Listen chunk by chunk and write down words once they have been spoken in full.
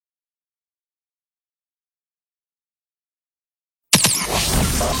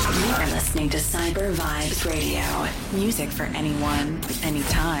You're listening to Cyber Vibes Radio. Music for anyone,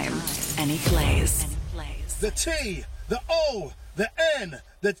 anytime, any place. The T, the O, the N,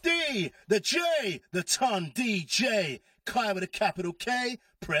 the D, the J, the Ton DJ. Kai with a capital K,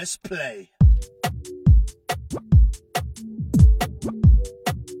 press play.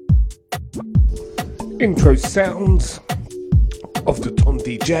 Intro sounds of the Ton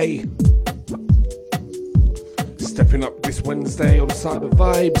DJ. Stepping up this Wednesday on Cyber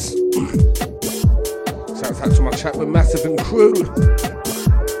Vibes. Shouts out to my chat with Massive and crew.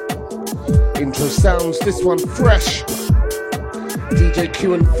 Intro sounds, this one fresh. DJ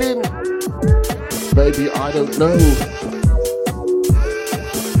Q and Finn. Baby, I don't know.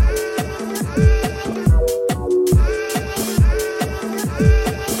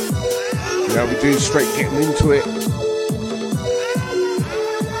 Now we do straight getting into it.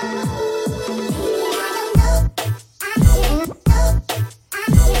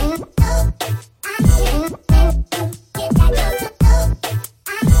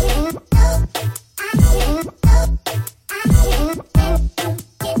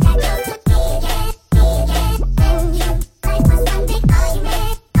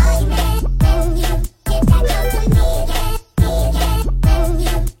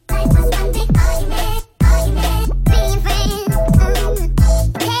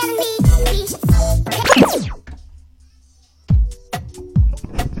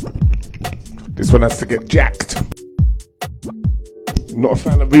 This one has to get jacked. Not a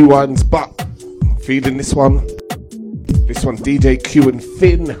fan of rewinds, but feeding this one. This one DJ Q and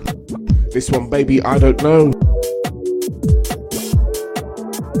Finn. This one Baby I Don't Know.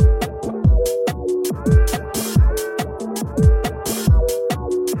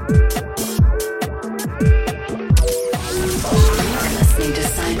 Listening to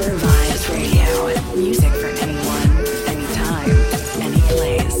Cyber Vibes Radio. Music for anyone, anytime, any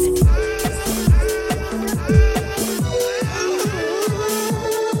place.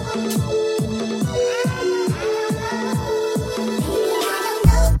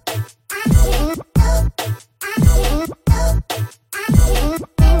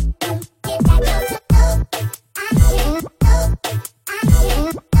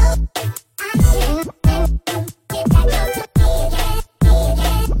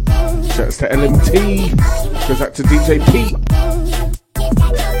 Shouts to LMT. Goes out to DJ Pete.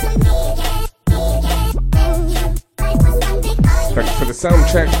 Thanks for the sound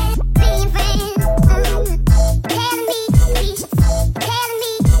check.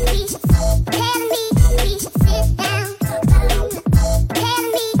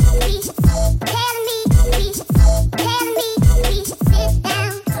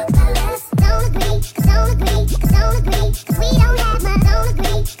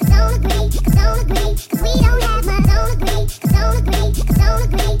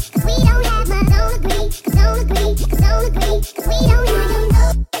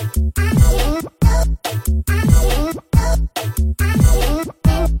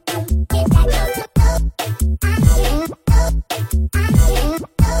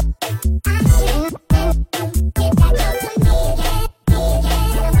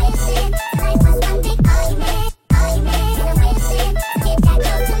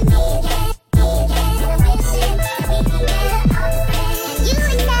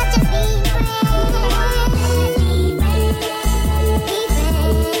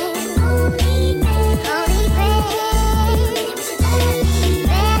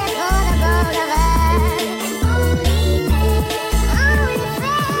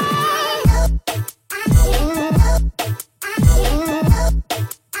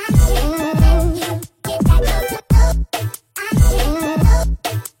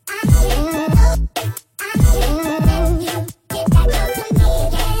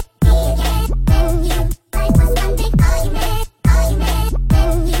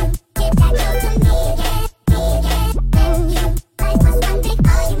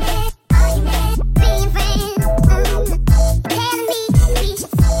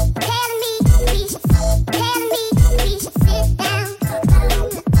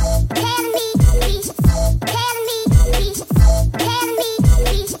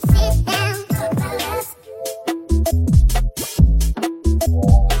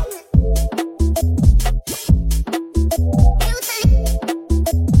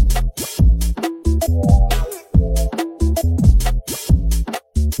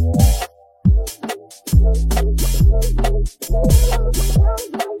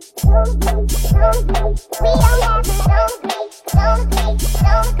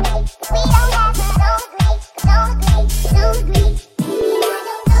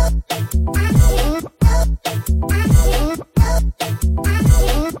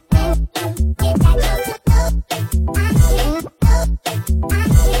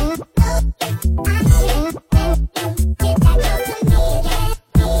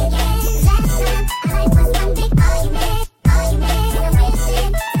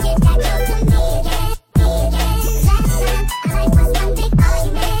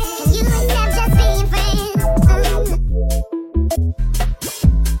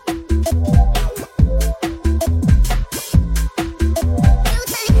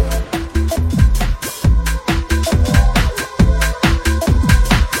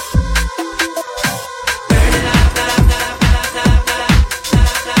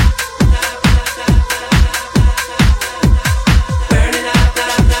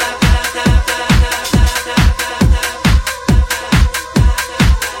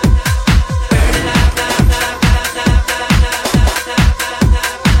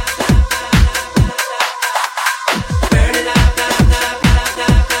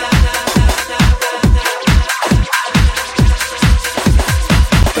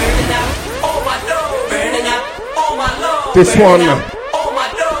 this one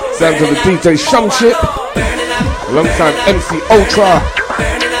down to the DJ Shunship alongside MC Ultra.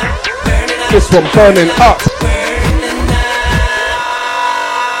 This one burning up.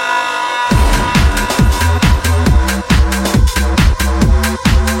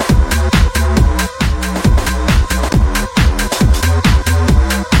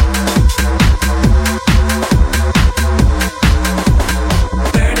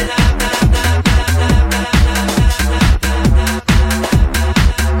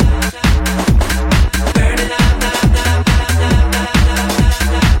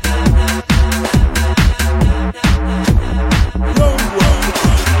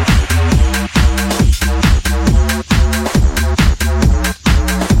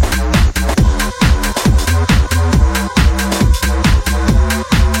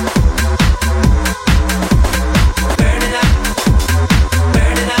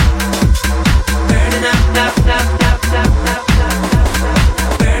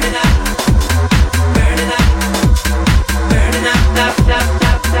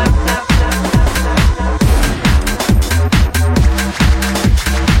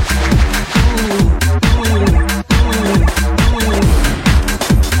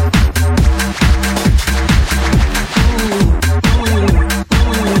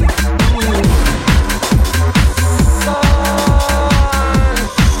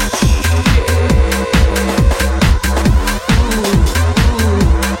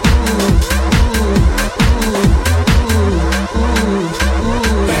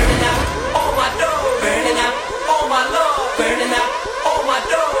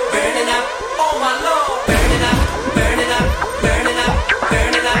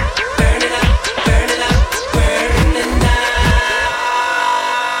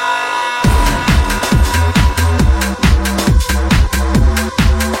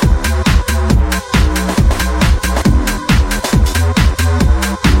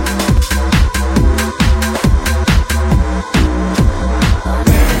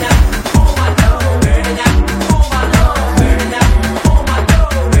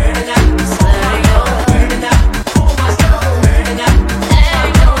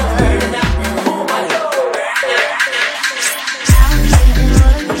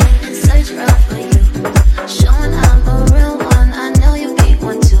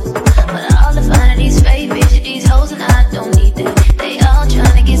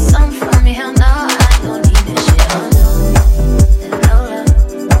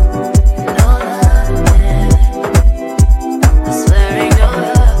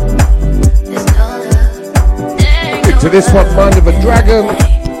 This one, Mind of a Dragon.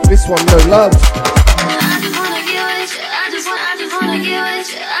 This one, No Love.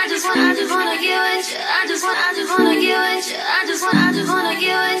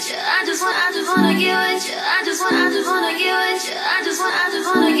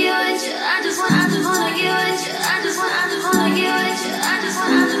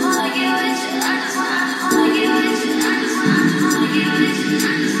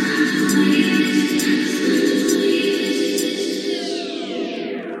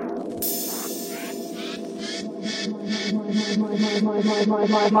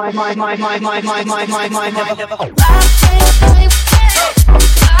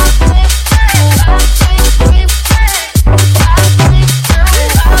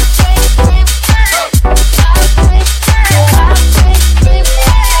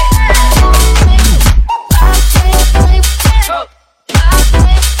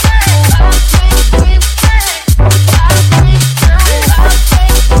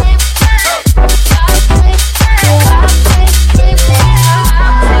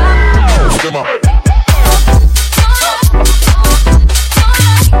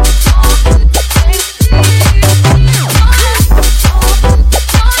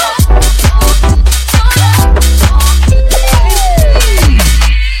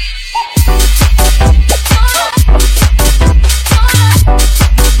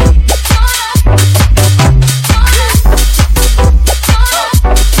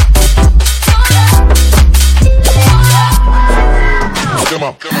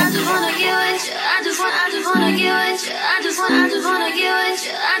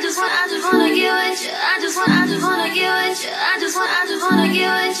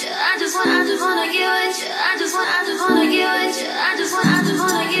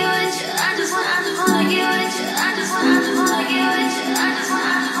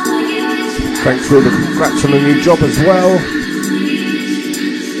 Thanks for all the congrats on the new job as well.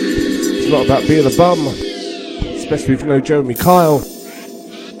 It's not about being a bum, especially if you know Jeremy Kyle.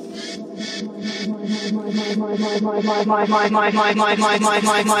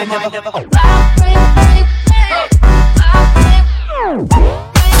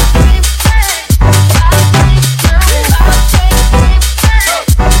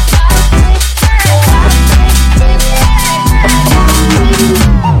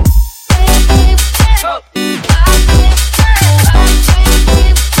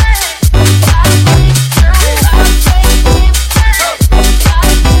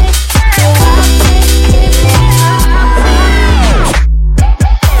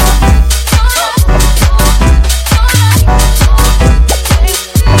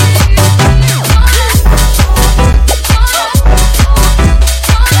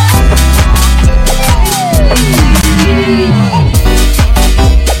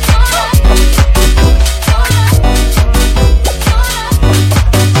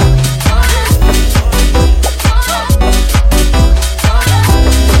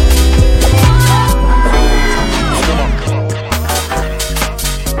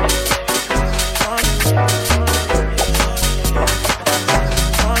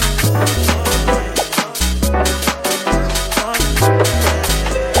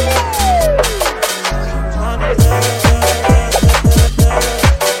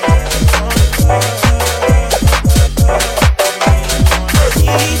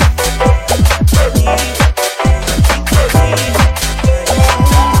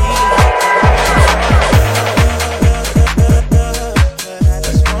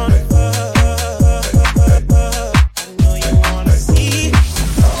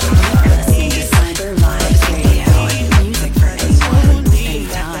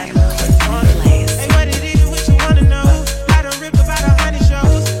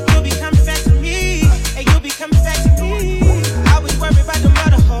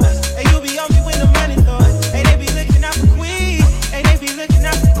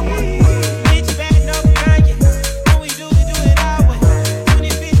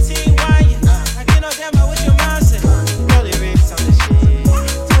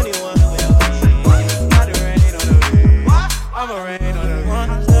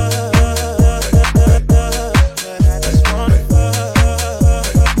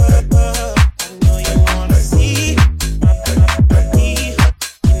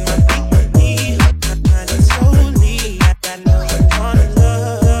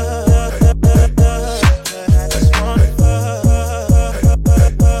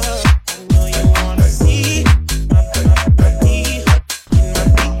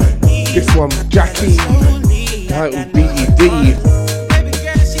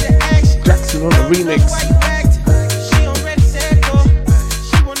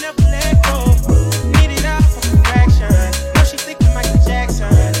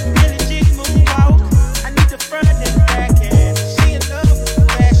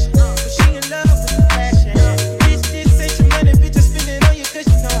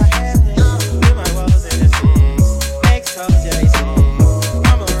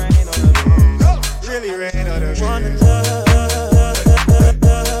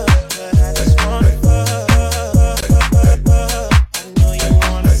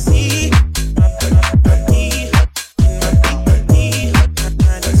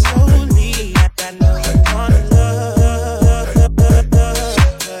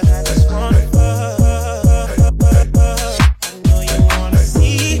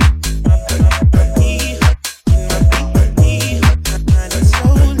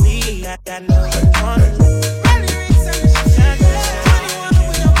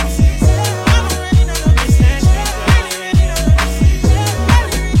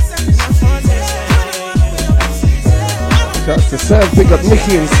 Big up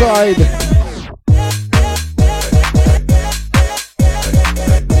Nicky inside.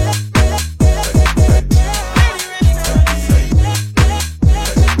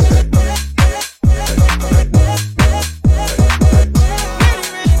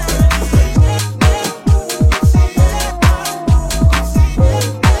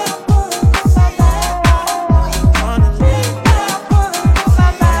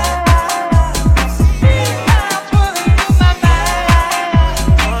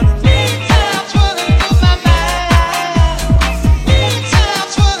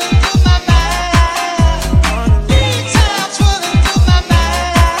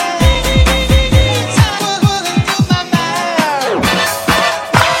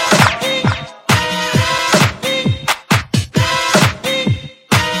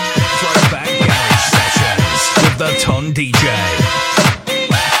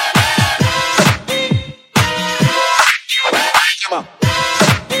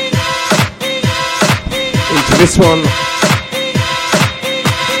 This one,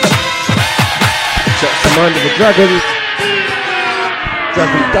 that's the Mind of the Dragon,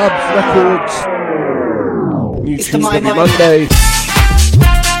 Dragon Dubs Records, new Tuesday, Monday.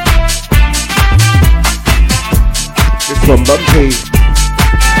 This one bumpy.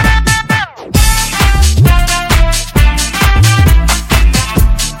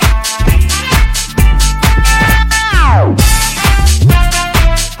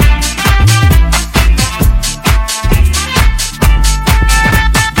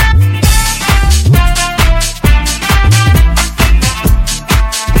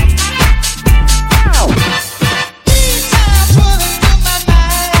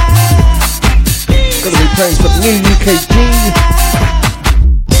 Playing some new UKG,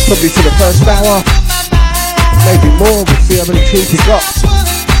 probably for the first hour, maybe more, we'll see how many tunes we got.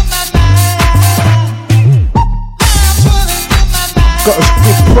 Got to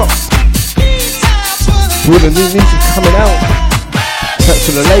give props to all the new music coming out. Thanks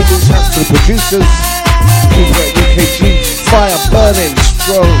to the labels, thanks to the producers. Keep it UKG, fire burning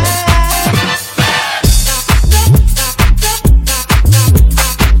strong.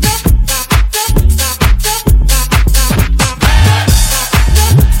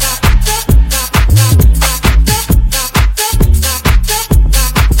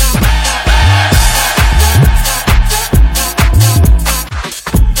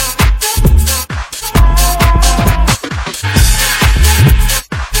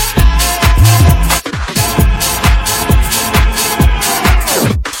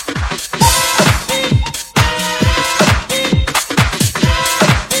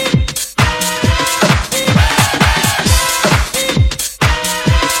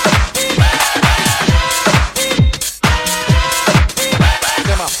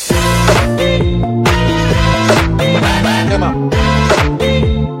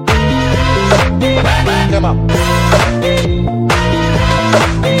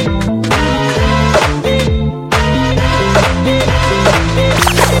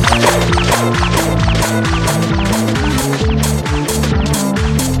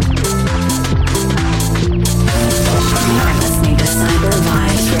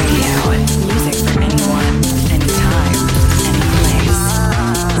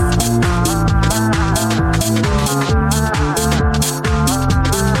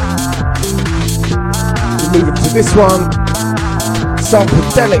 This one,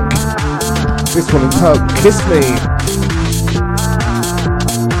 Sampledelic. This one entitled Kiss Me.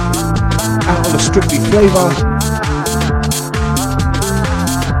 Out on the Strictly Flavour.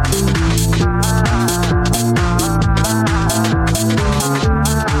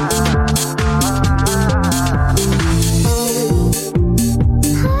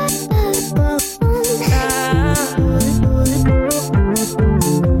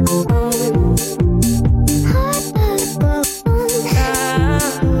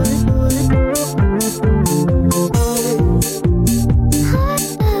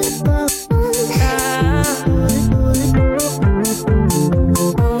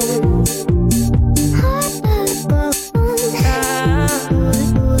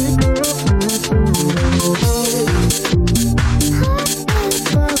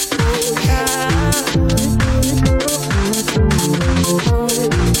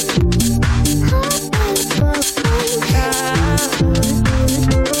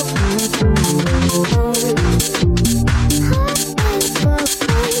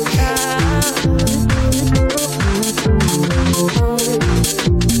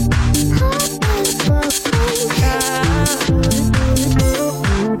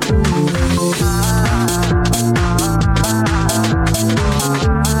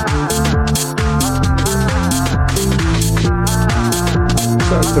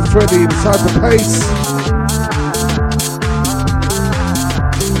 Freddy inside the pace.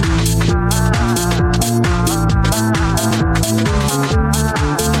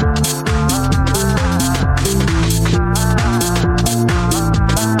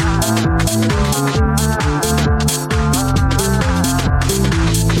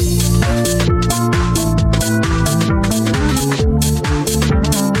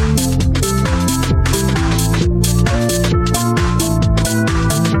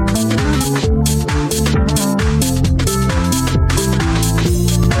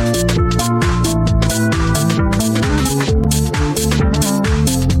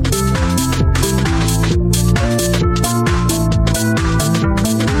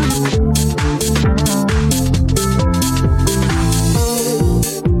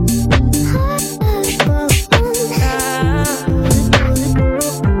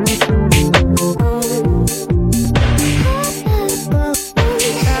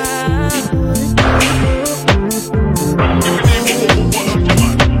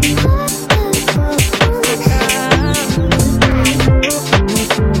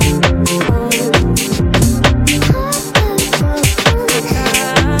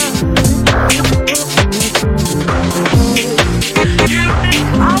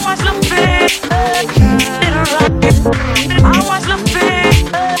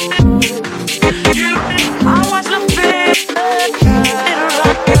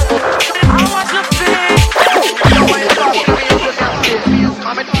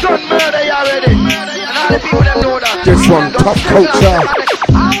 pop culture.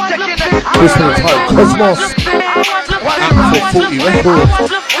 This one entitled Cosmos. Out for 40 records.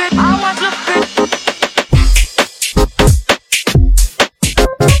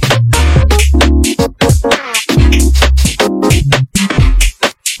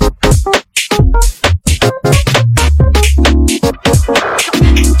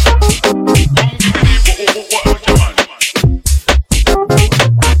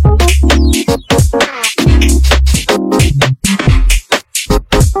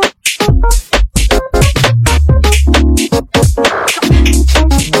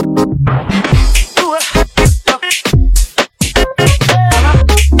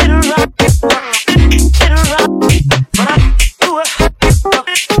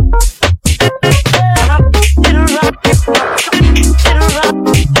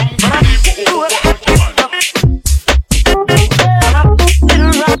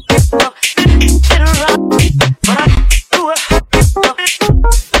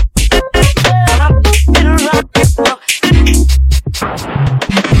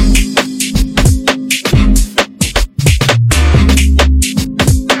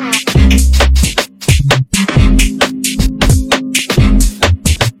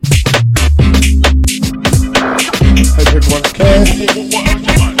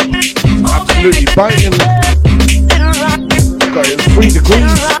 Biting. Got it 3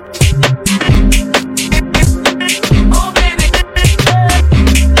 degrees.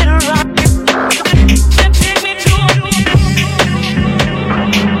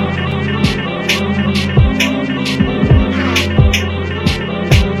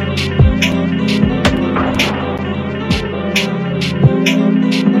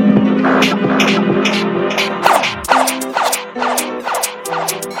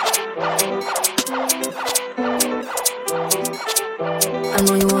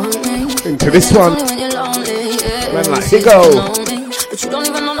 Into this one, man, like here go. But you don't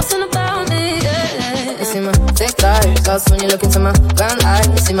even know nothing about me. You see my thick eyes, lost when you look into my brown eyes.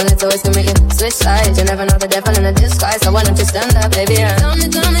 You see my little ways to make it switch sides. You never know the devil in a disguise. So why don't you stand up, baby? Tell me,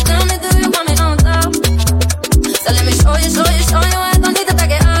 do you want me on top? So let me show you. I don't need to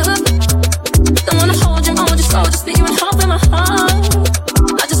back it up. Don't wanna hold you slow, just be you and help in my heart.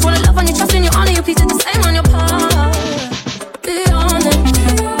 I just wanna love on you, trust in you, honor you, please do the same on your part. Be honest.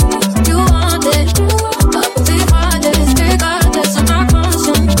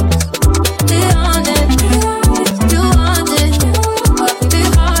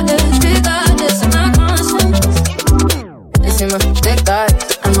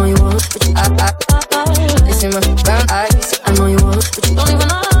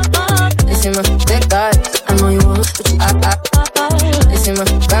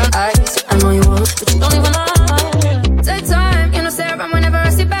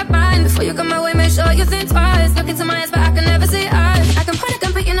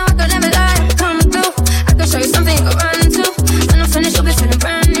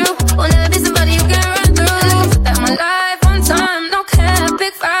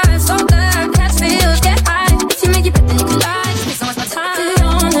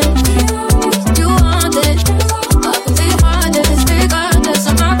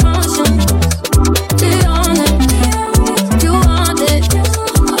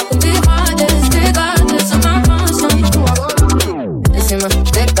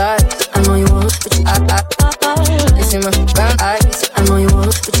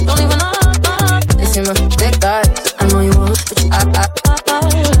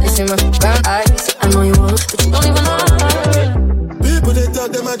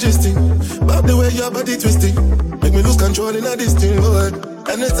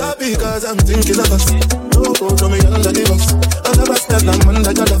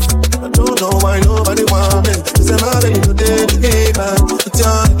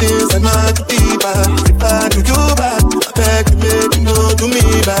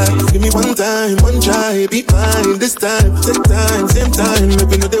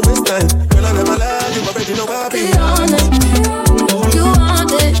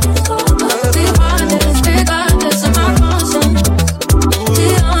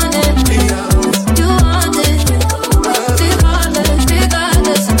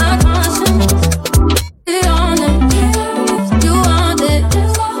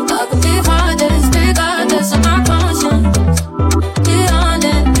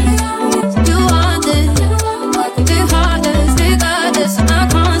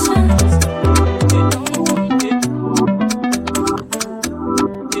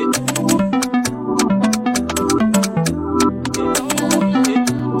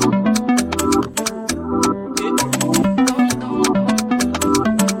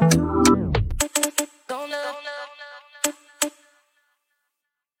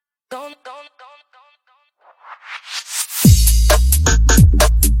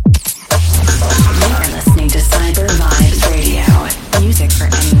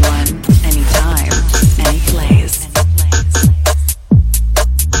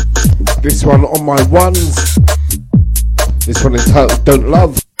 on my ones. This one entitled Don't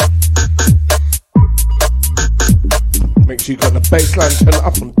Love. Make sure you got the bassline turned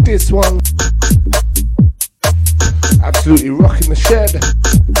up on this one. Absolutely rocking the shed.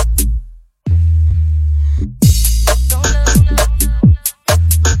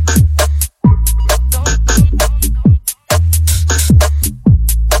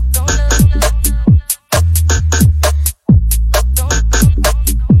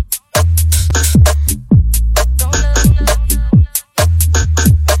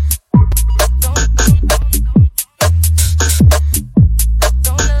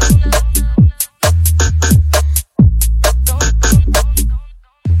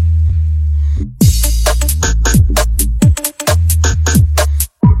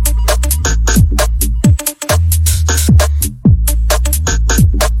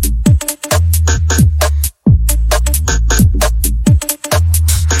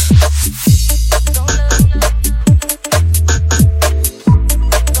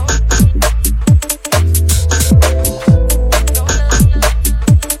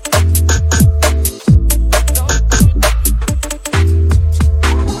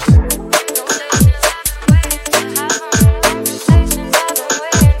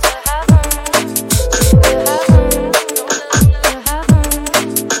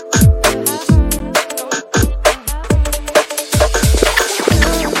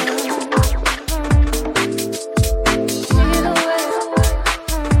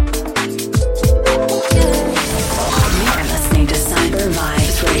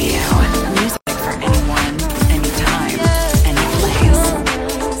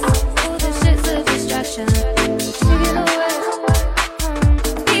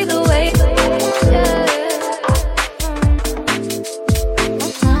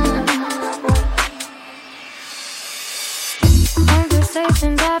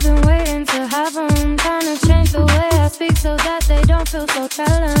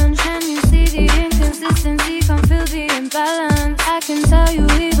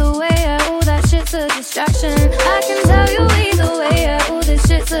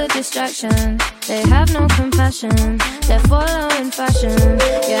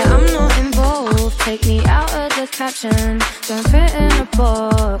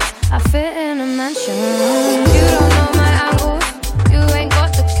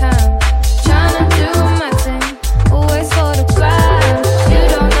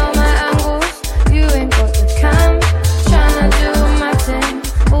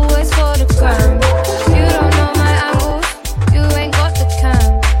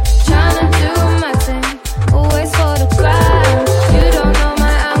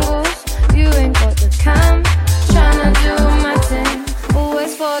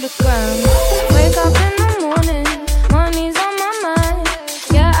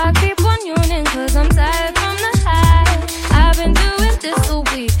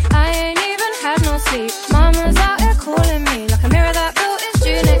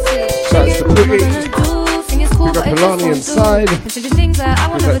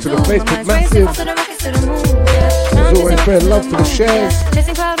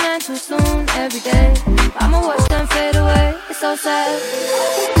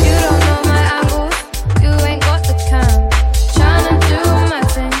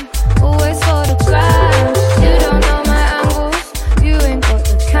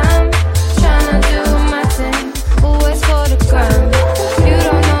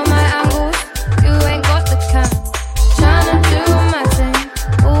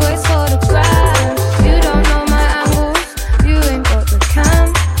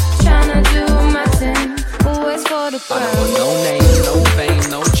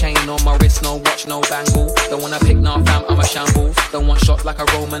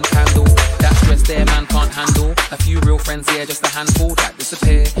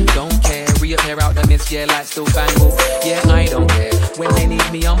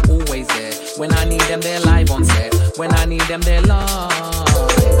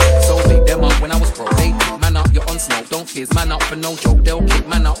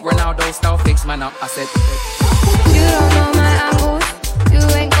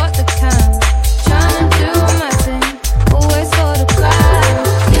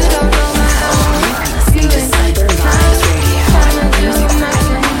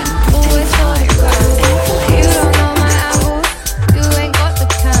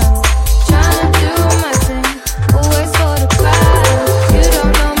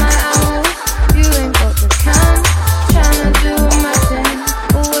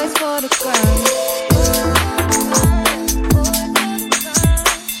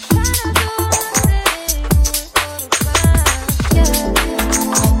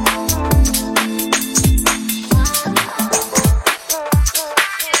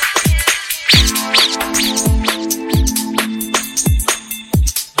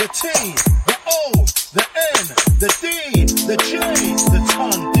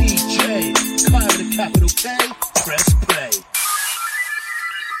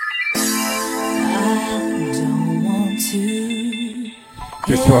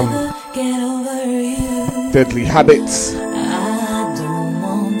 This one, Deadly Habits.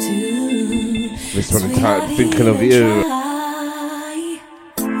 This one entitled Thinking of You.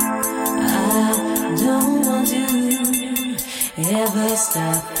 Ever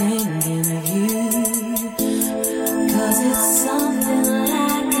stop thinking of you, 'cause it's something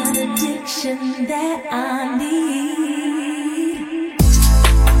like an addiction that I need.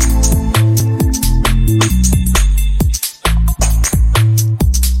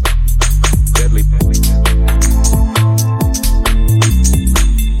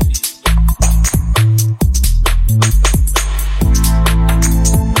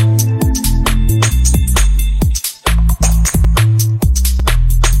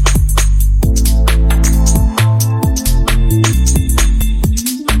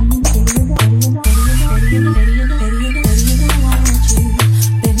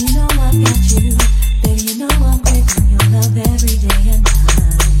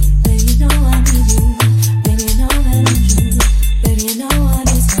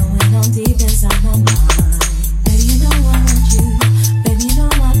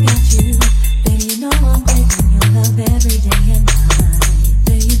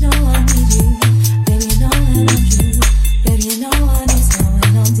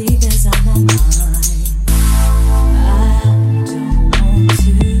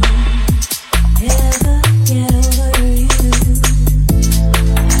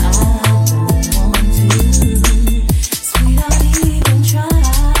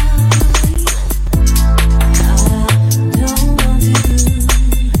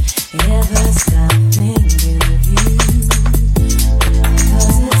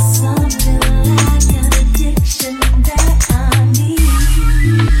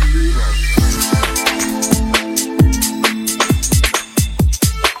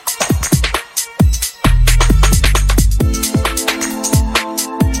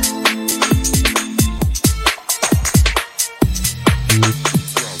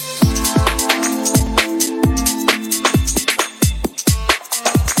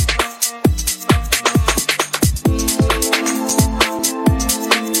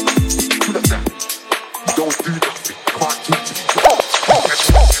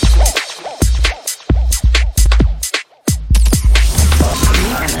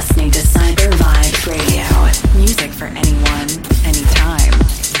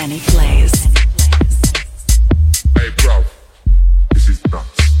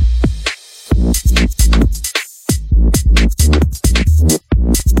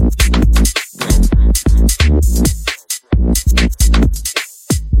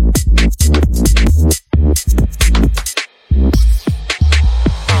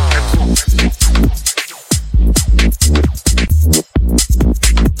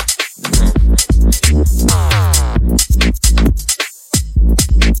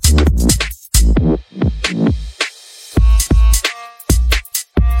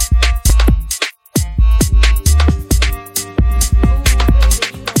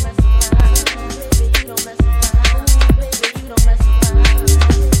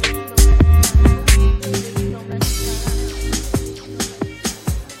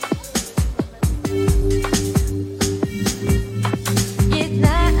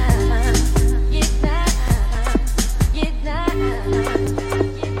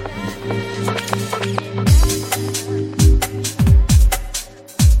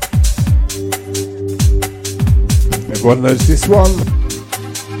 Everyone knows this one.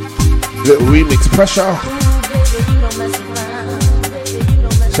 Little remix pressure.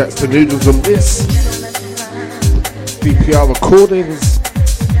 Shouts to Noodles on this. DPR recordings.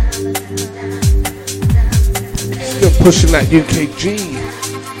 Still pushing that UKG.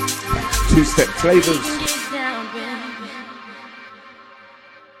 Two-step flavors.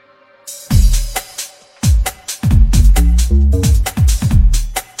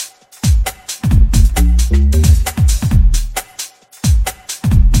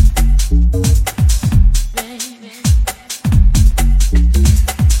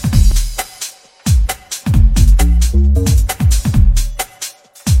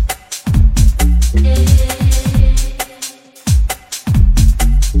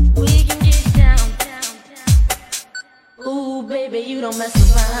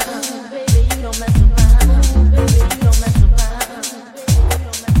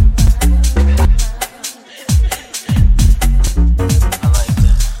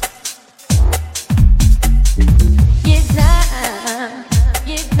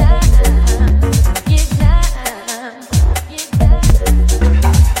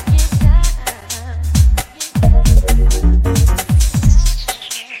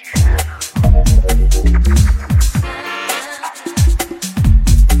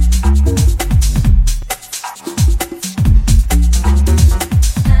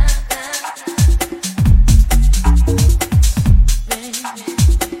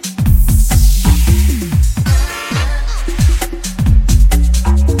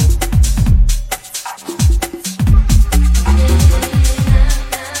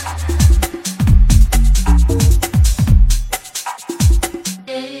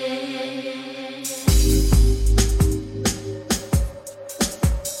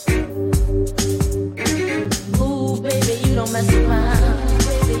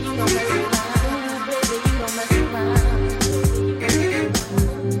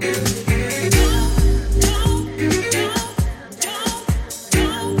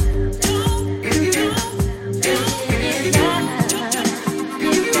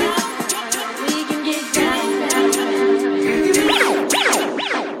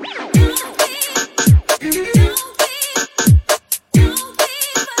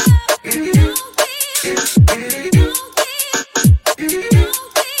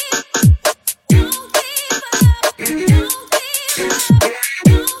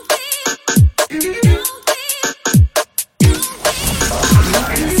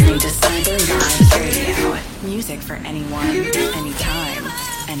 for anyone, anytime,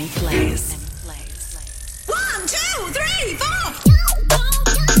 any place. 1, 2, 3, 4.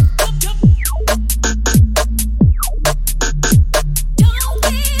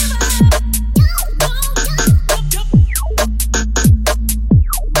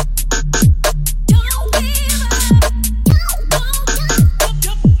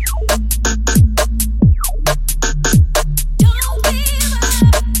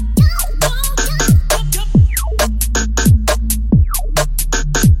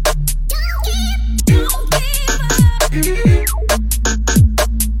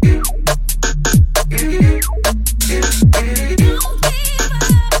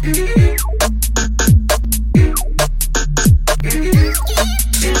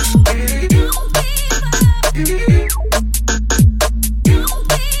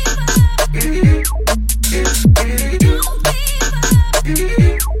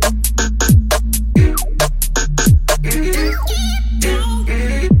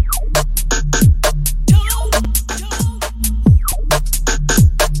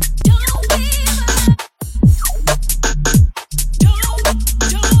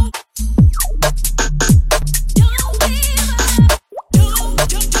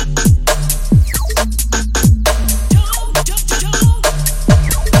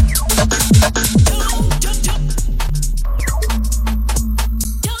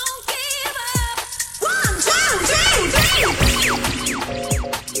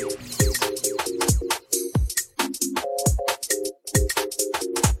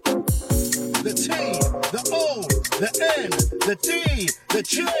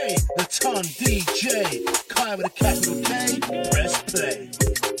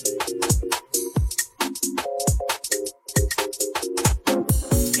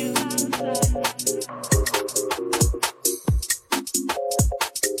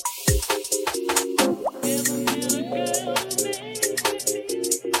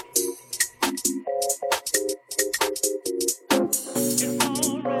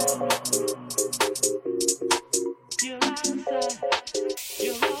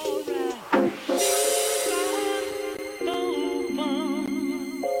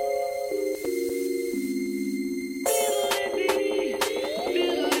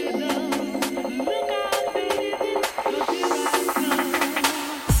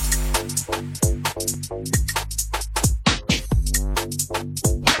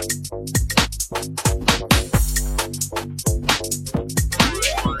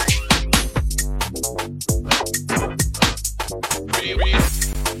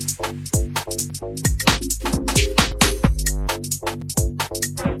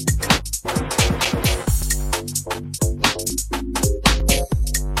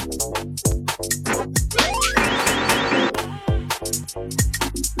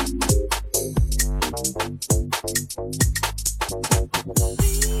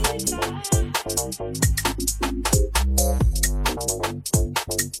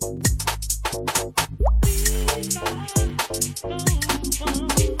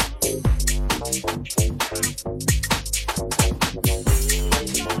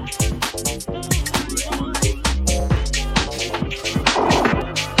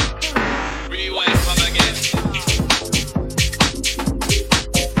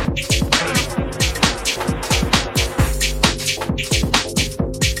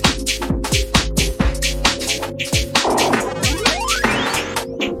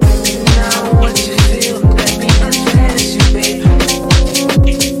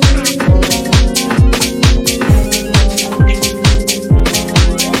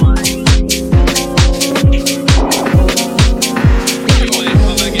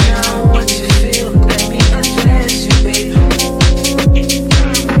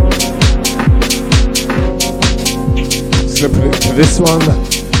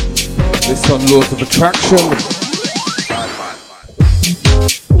 This one, Laws of Attraction.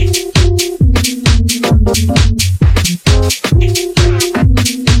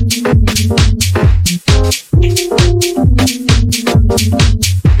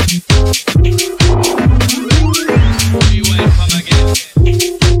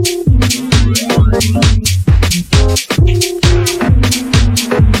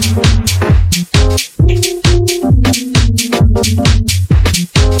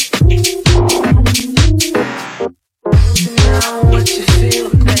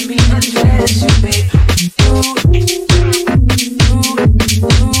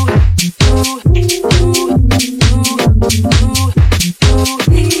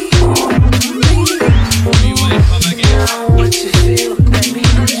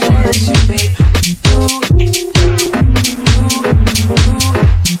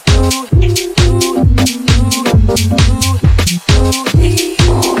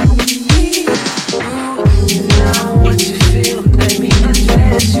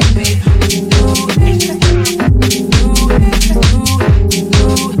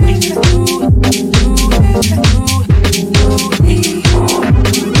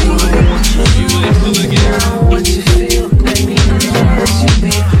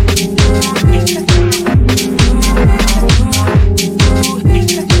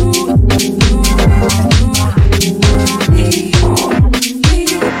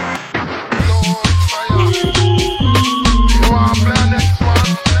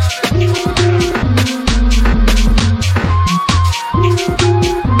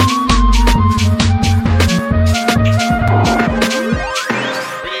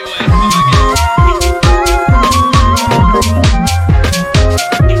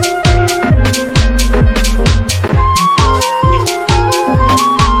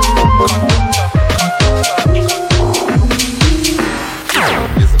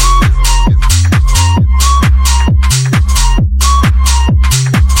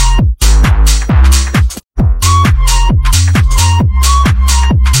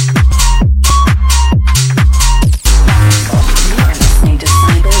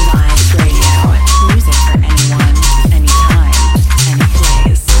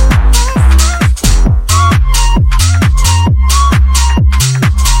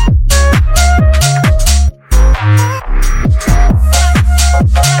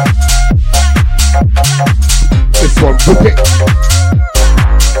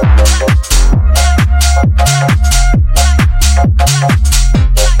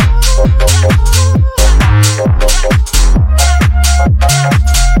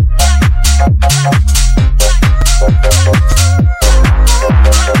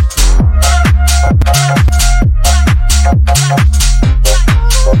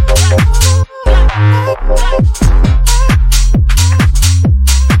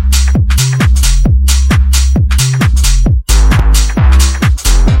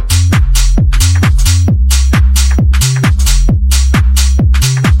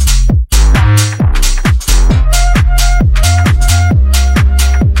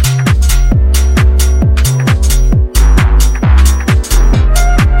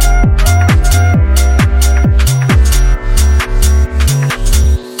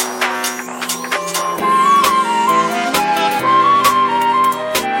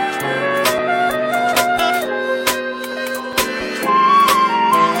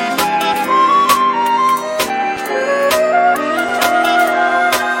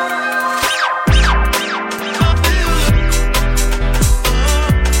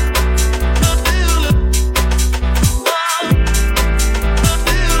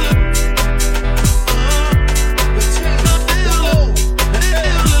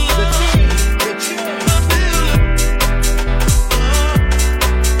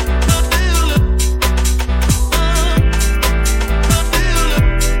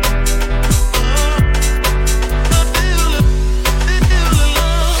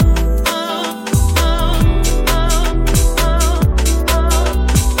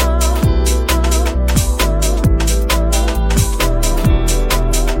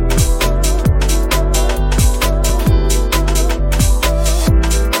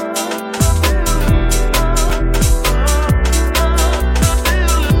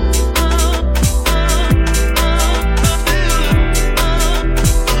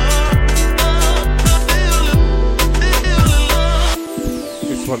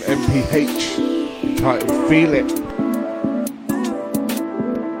 PH, entitled Feel It.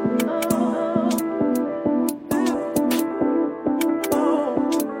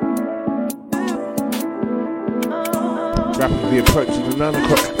 Rapidly approaching the 9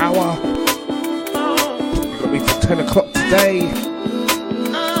 o'clock hour. You got me till 10 o'clock today.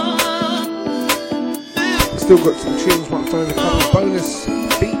 Still got some tunes, might throw in a couple of bonus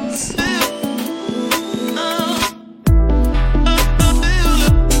beats.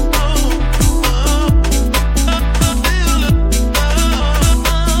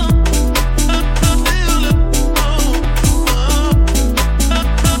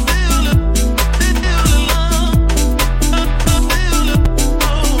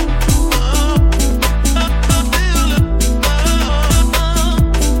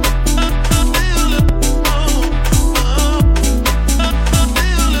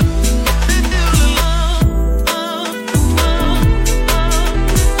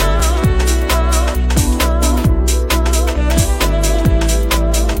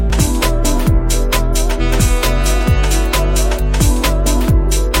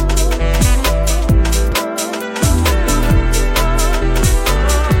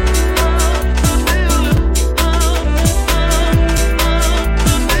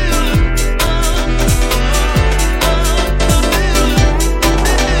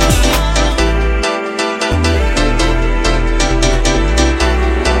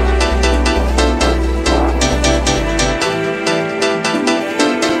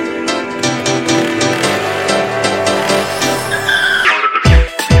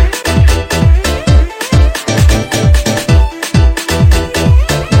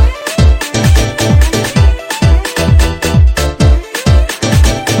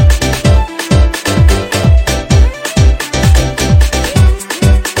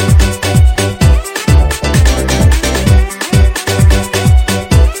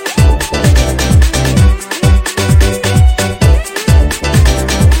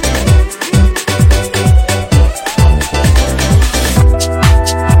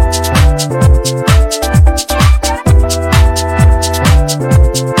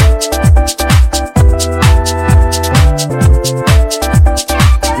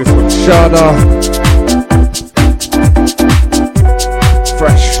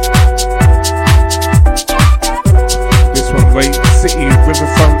 Fresh. This one, Rain City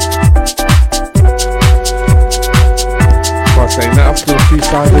Riverfront. By saying that, I've got a few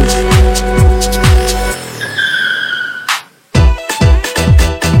siders.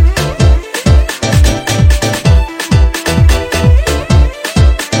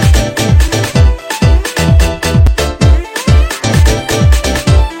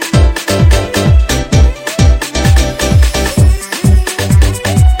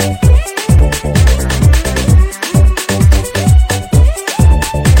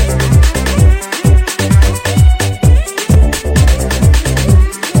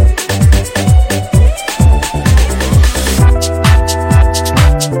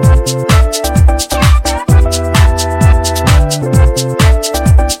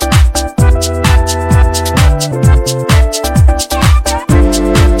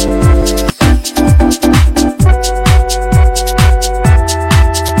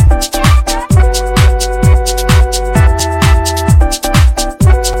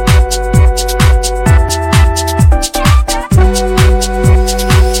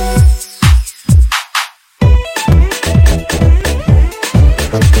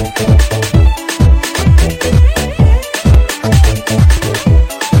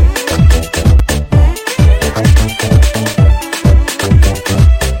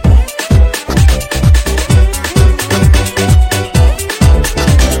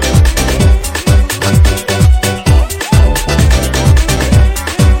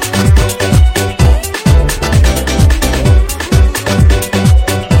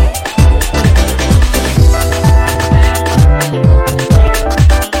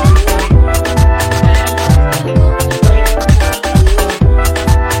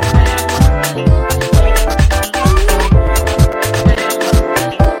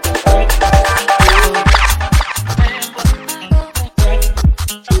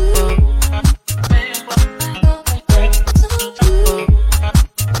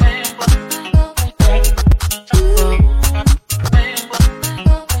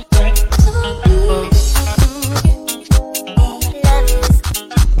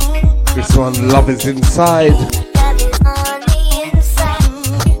 Love is inside.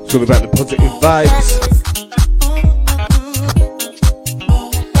 It's all about the positive vibes.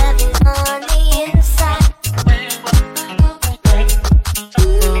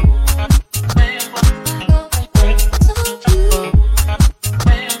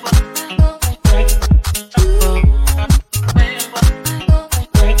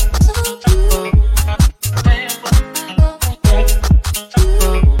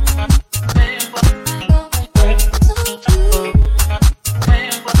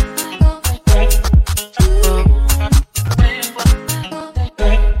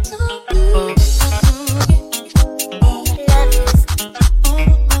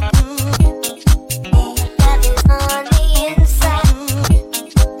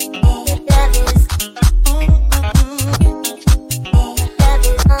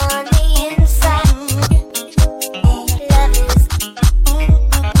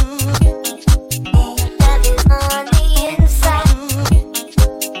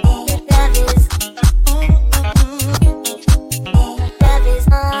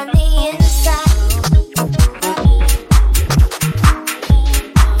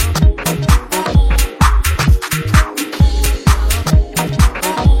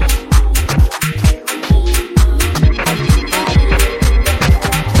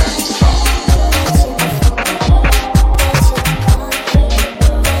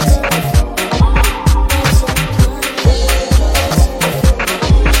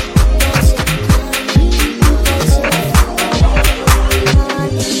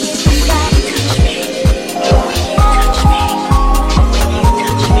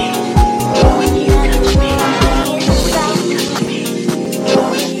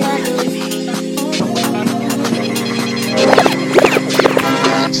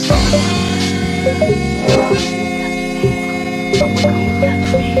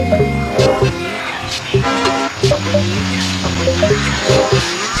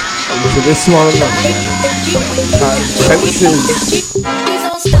 to this one. Fences.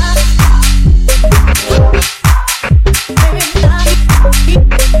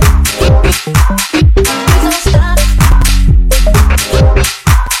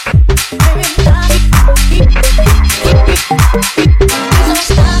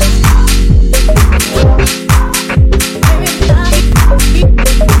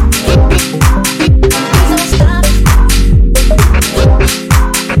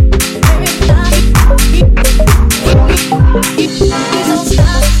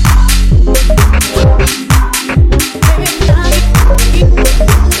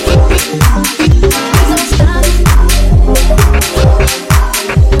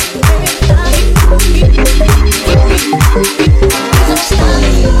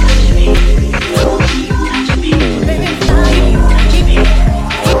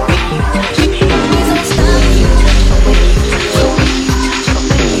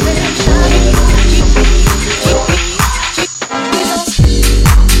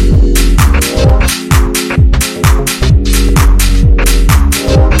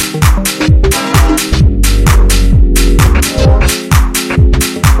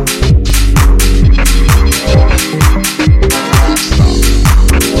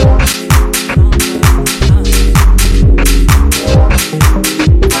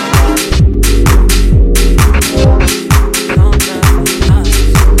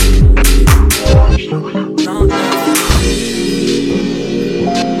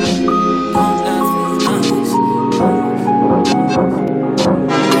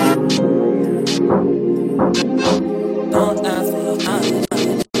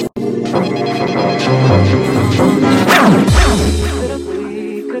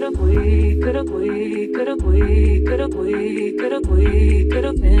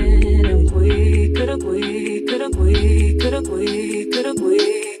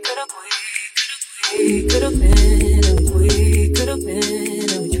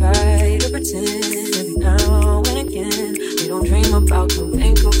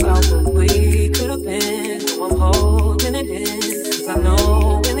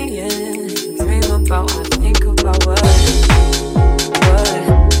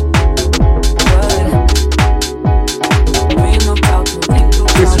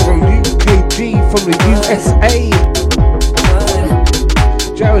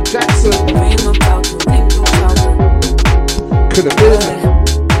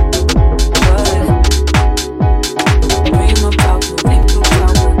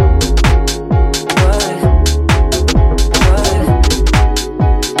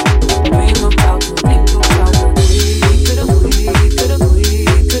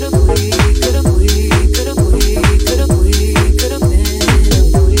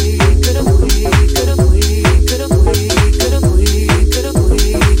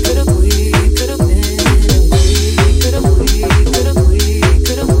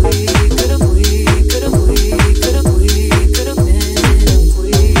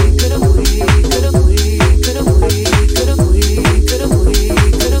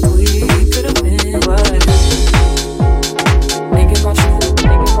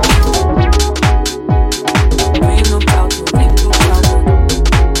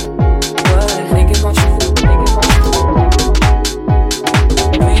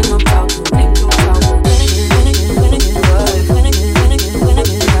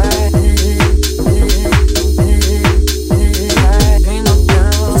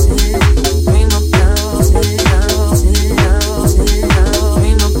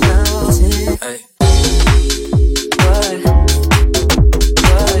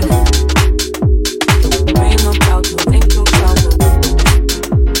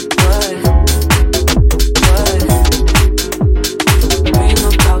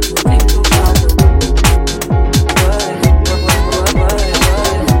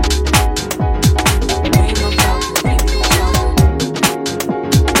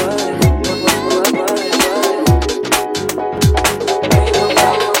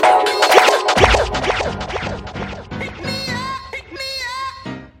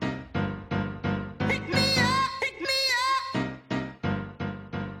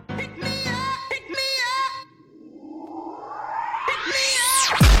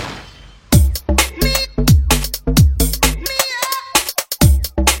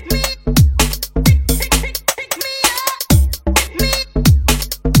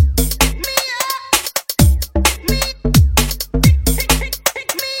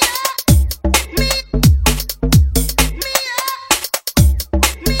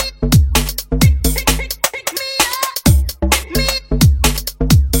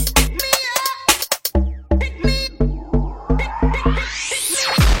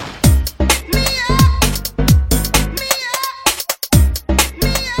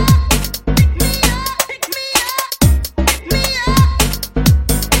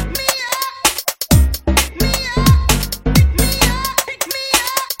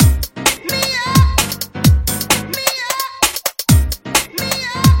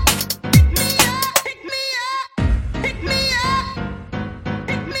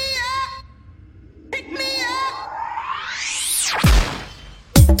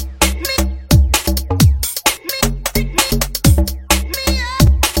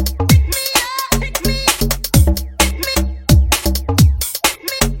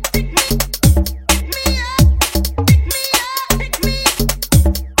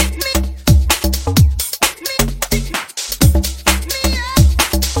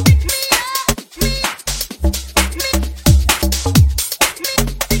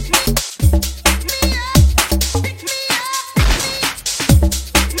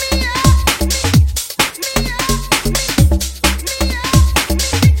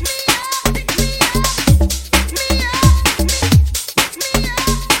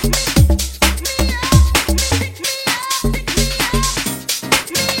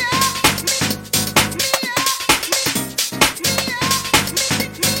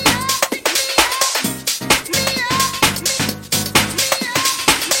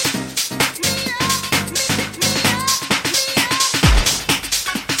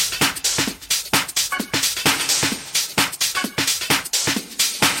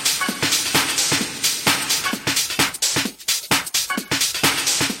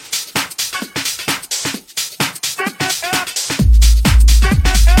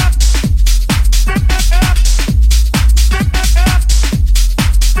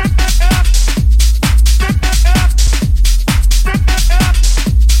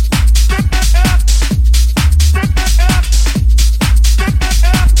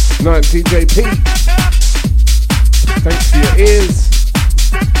 PJP. Thanks for your ears.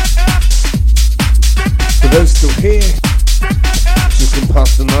 For those still here, just been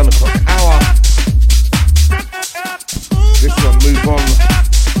past the 9 o'clock hour. This one, Move On.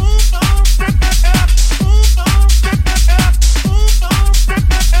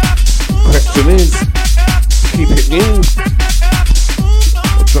 Question is, keep it new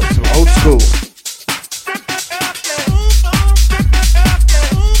or drop some old school?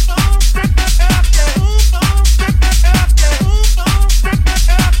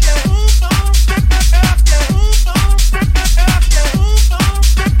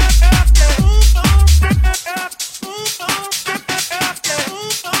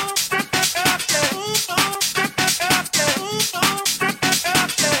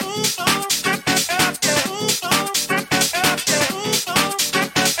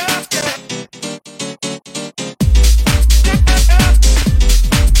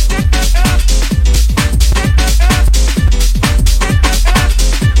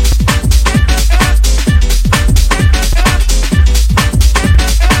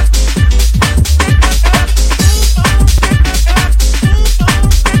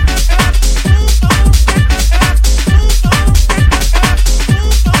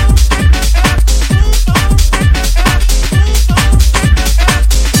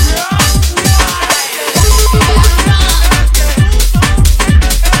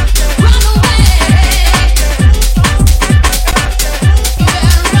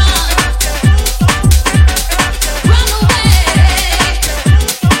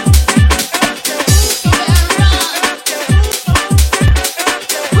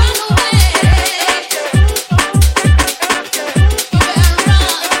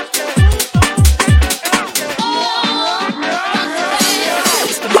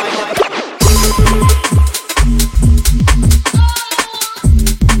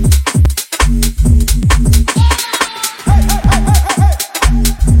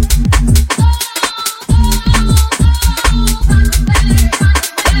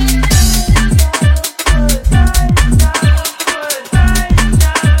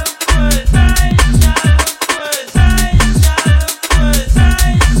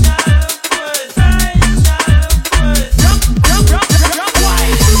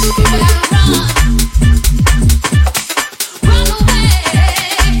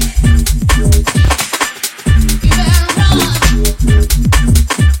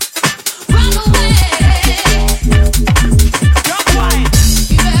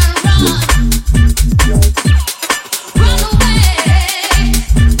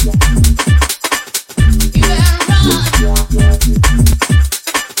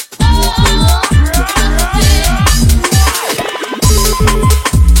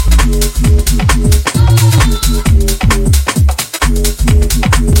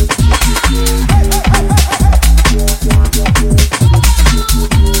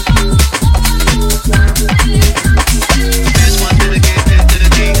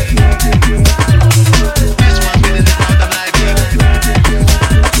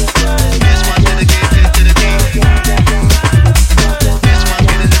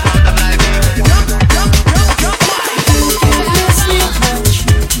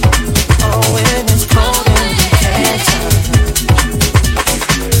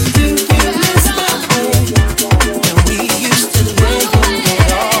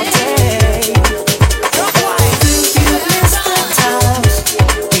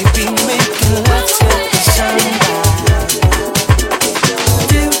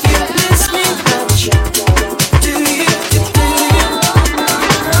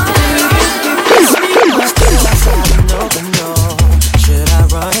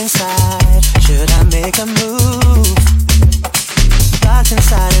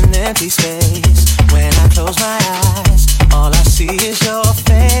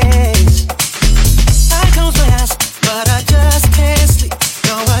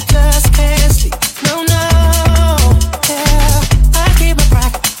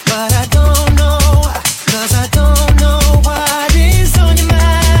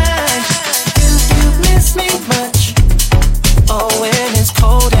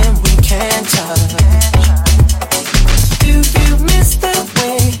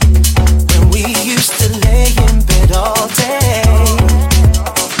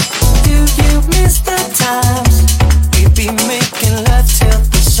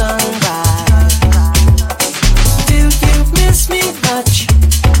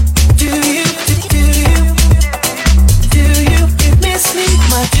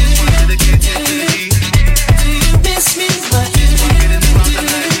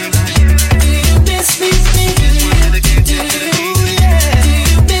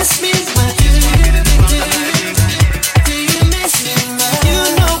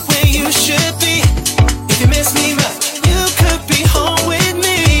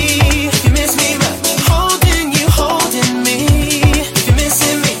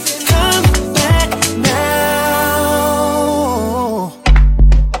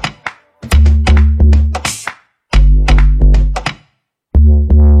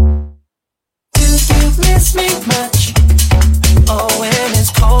 miss me much? Oh, when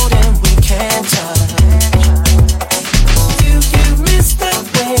it's cold and we can't touch. Do you miss the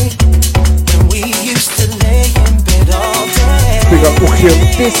way when we used to lay in bed all day? We got Wookie on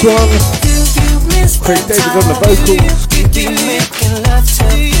this one. Craig David on the vocals.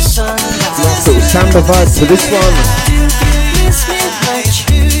 Nice little samba vibes for this one.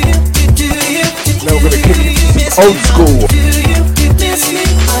 Now we're gonna kick it to old school.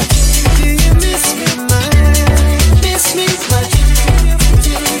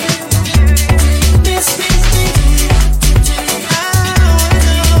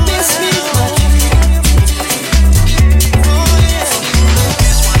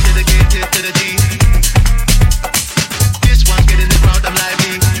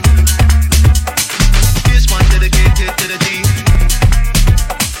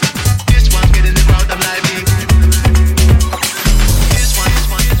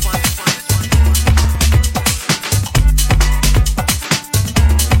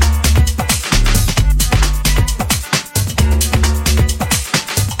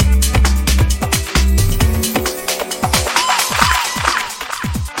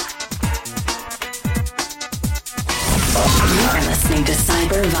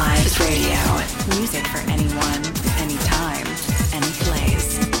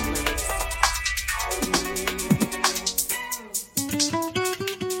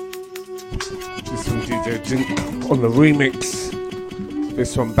 On the remix,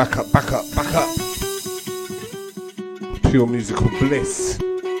 this one, back up, back up, back up. Pure musical bliss.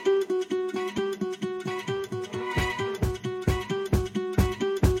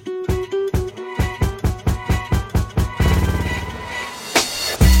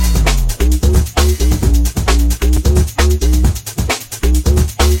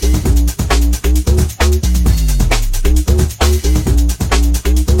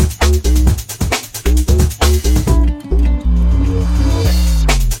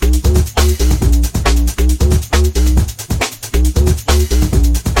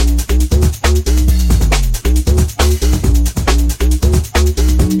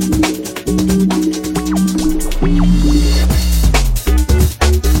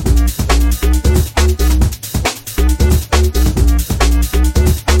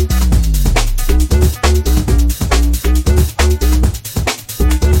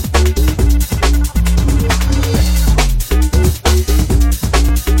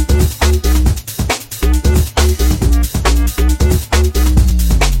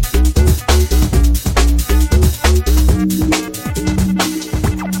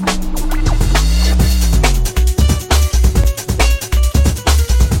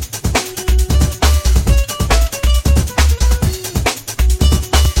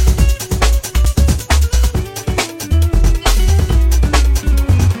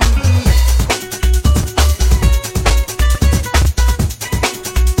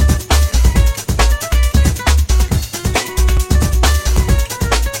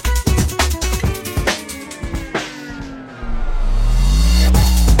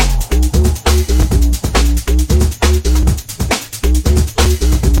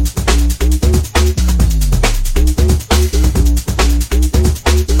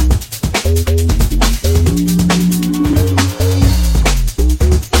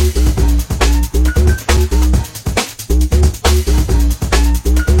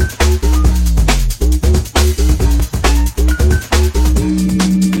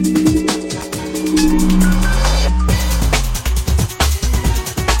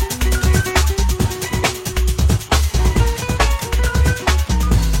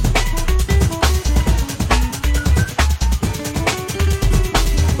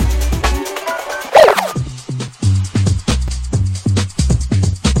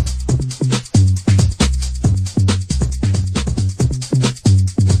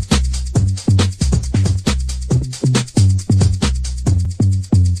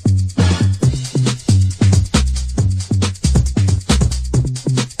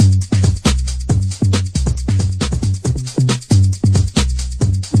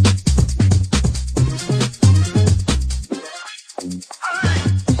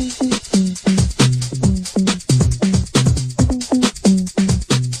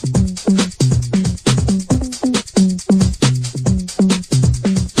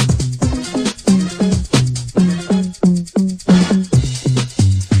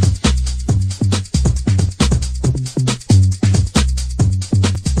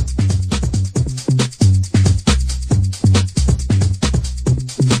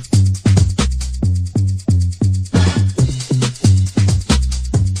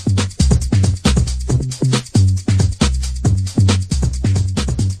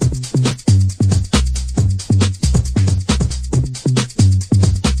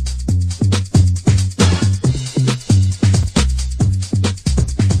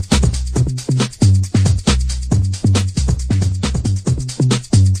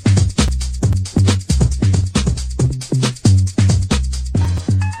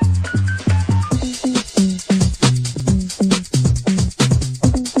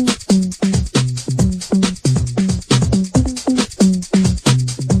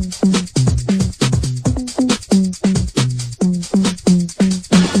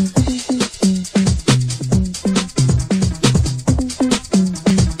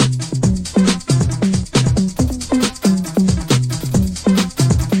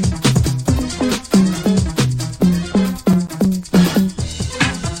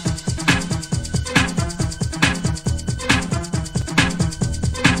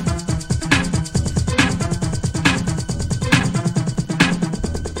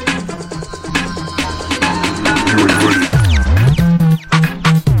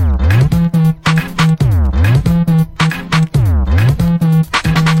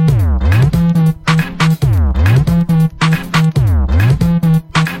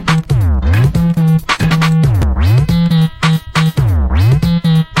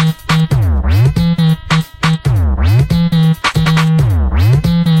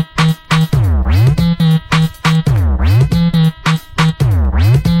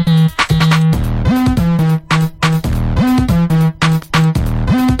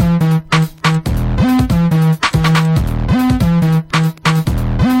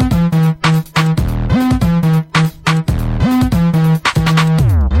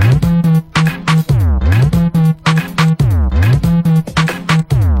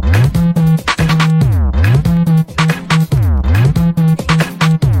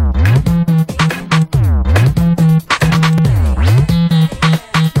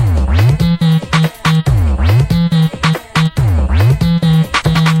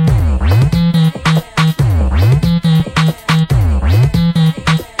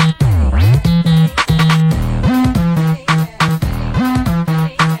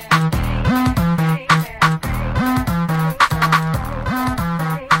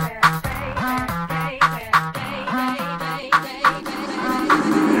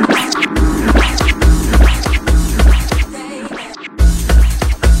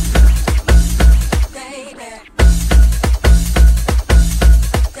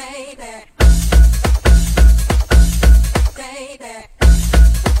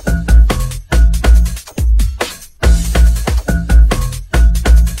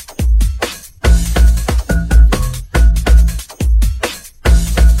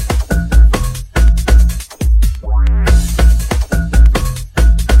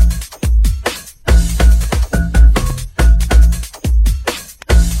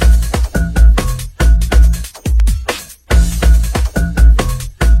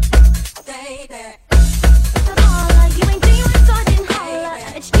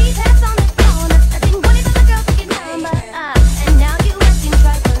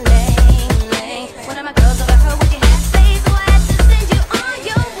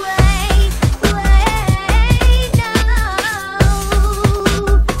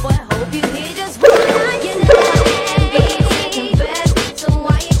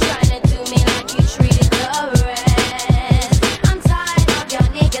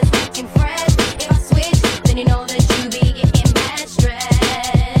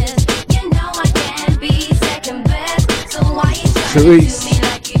 Reese.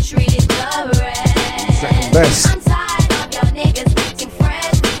 Second best.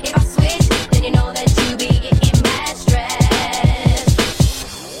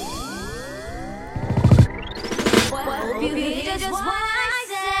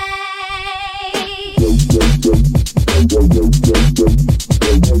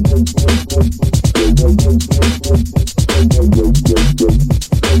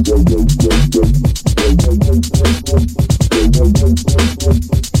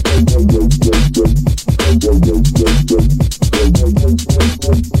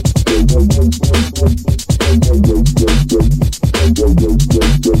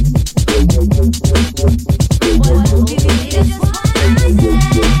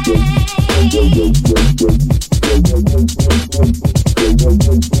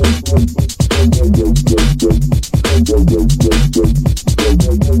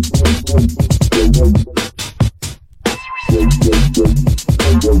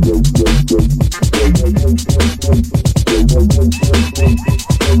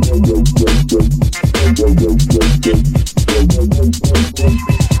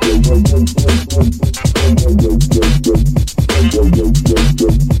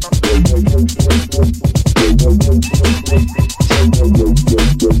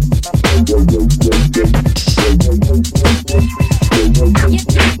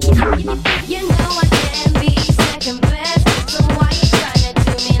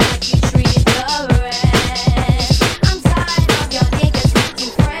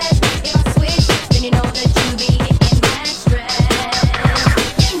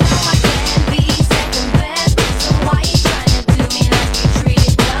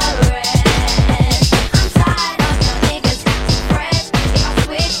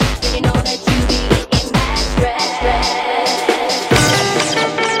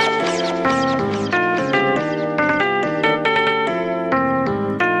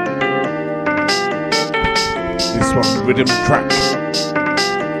 Rhythm track.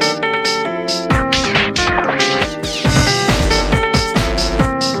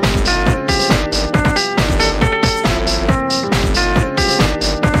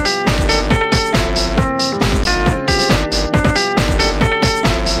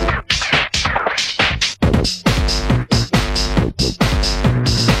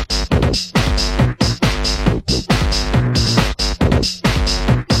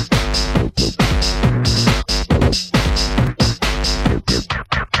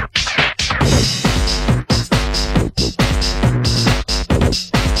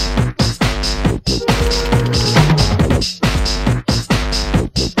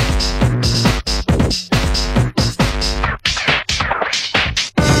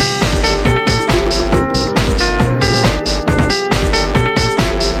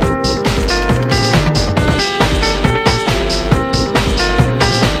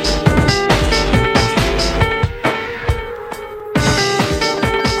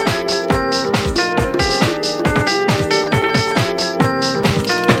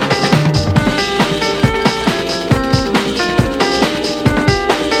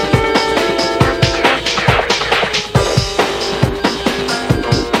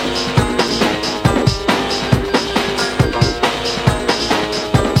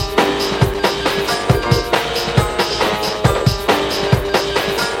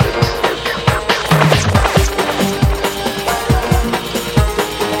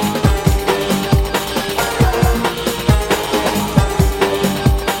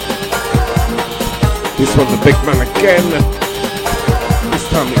 This one's a big man again. This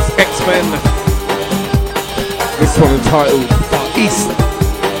time it's X-Men. This one entitled Far East.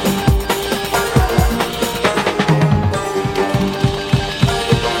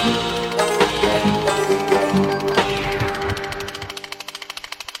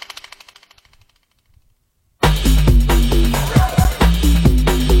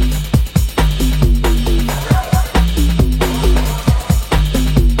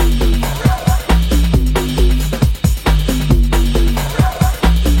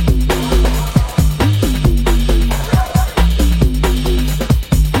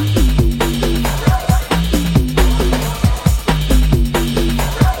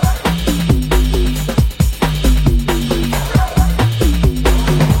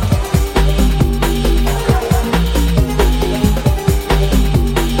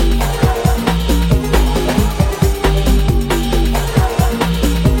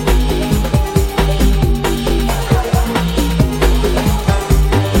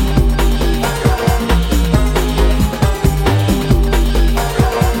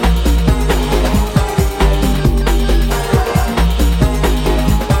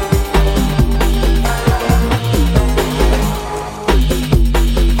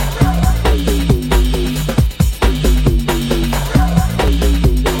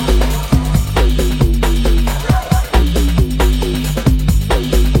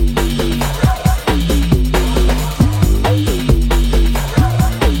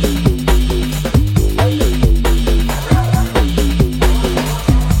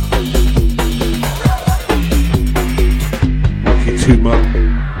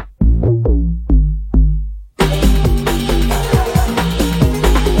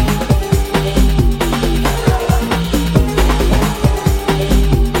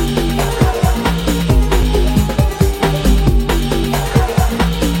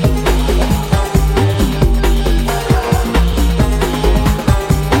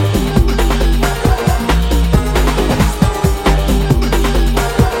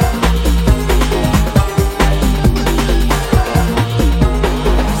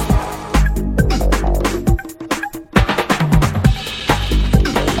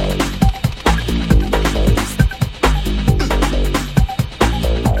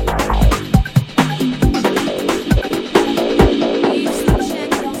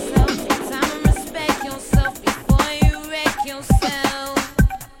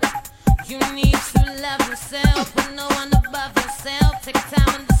 You need to love yourself, put no one above yourself. Take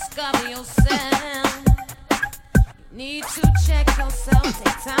time and discover yourself. You need to check yourself,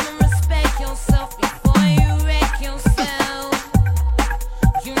 take time and respect yourself before you wreck yourself.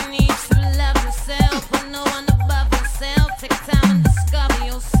 You need to love yourself, put no one above yourself. Take time and discover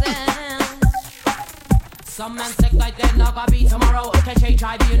yourself. Some men sick like they're not gonna be tomorrow. Catch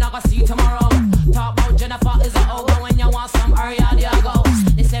HIV, you're not gonna see tomorrow. Talk about Jennifer is a hoe, but when you want some, hurry out, there you go.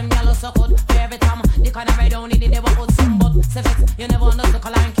 The same yellow so good for every time. The kind of ride only they never put some but civics. You never understood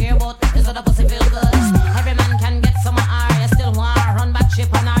color and care about. Is it the pussy feel good? Every man can get some eye. You still want run back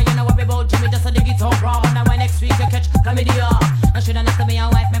ship and I. You know worry about Jimmy just a dig it up raw. And then when next week you catch chlamydia. You shouldn't have to be your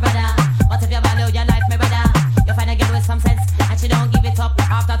wife, my brother. But if you value your life, my brother, you find a girl with some sense and she don't give it up.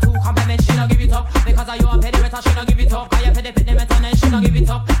 After 2 compliments, she don't give it up. Because of you a pediment, she don't give it up. Cause you pay the pediment and then she don't give it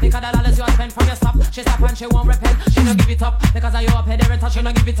up. Because the dollars you spend from your stop, she stop and she won't repent. She don't give it up. Because of you a pediment, she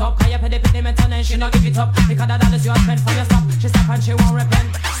don't give it up. Cause you pay the pediment and then she don't give it up. Because the dollars you spend from your stop, she stop and she won't repent.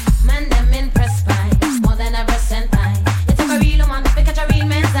 Man, them impressed by more than a percent pie. You took a real woman to catch a real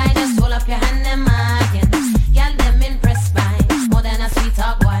man's eye. Just hold up your hand and margin. Girl, them impressed by more than a sweet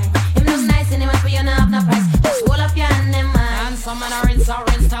talk boy. Him look nice and he must be you not have no price. Just hold up your hand and margin. And some men are rinsed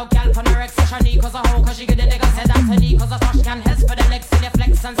out, girl for her ex. So she need cause a hoe, cause she get the nigga said that to knee. Cause a touch can help for the legs, see the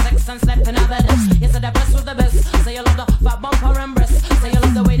flex and sex and slept in a bed. You said the best was the best. Say you love the fat bumper and breast. Say you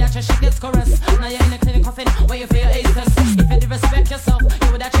love the way that your shit gets caressed. Now you're in the clinic coughing where you feel ace test. If you disrespect yourself,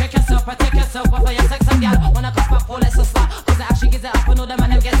 you would have check yourself, protect yourself. Offer your sex and girl, wanna cuss back for less a slap. Cause it actually gives it up and know the man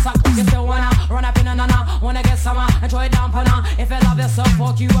them get sucked. You still wanna run up in a nana, wanna get summer, enjoy it down pana. If you love yourself,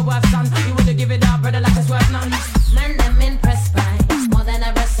 fuck you a worth son. You would've give it up, brother, like it's worth none. Man, them impressed by more than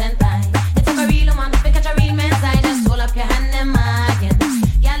a percent pie. You took a real woman to catch a real man's eye. Just hold up your hand and margin.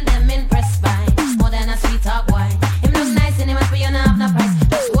 Girl, them impressed by more than a sweet talk boy. Him look nice and he must be you not have no price.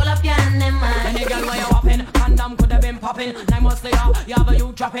 Just hold up your hand and margin. Any girl where you hopping, condom could have been popping. 9 months later, you have a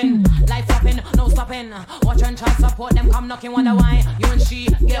you dropping. Life flopping, no stopping. Watch and try support them come knocking, wonder why you and she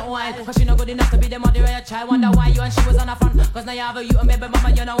get wild. Cause she not good enough to be the mother of your child. Wonder why you and she was on the front. Cause now you have a you and baby mama,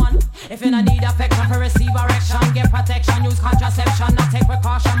 you know one. If you not need affection for receive erection, get protection, use contraception, not take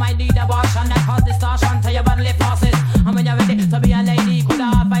precaution. Might need abortion that cause distortion to your bodily forces. And when you're ready to be a lady, could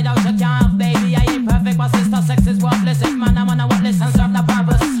I find out you can't, baby? I ain't perfect, but sister sex is worthless. If man, I'm on a worthless and serve the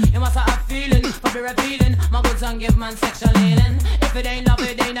purpose. You must have a feeling for be revealing. My goods and give man sexual healing. If it ain't love,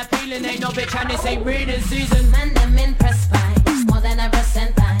 it ain't appealing. Ain't no bitch and this ain't breeding season. Man, them impressed by more than a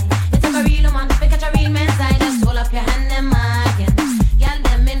percent pie. You took a real woman to catch a real man's eye. Just hold up your hand and margin. Girl,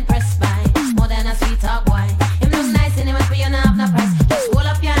 them impressed by more than a sweet talk boy. Him look nice and he must be you not have no price. Just hold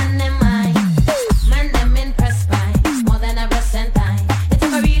up your hand and margin. Man, them impressed by more than a percent pie. You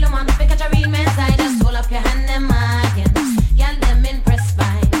took a real woman to catch a real man's eye. Just hold up your hand and margin. Girl, them impressed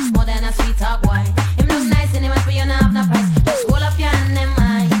by more than a sweet talk boy. Him look nice and he must be you not have no price. Just hold up your hand and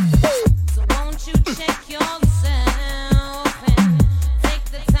margin. So won't you check yourself and take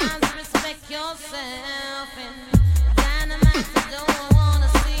the time to respect yourself and dynamite the door. I wanna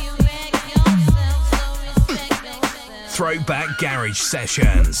see you wreck yourself, so respect yourself. Throwback Garage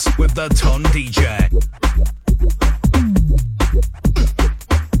Sessions with the Ton DJ.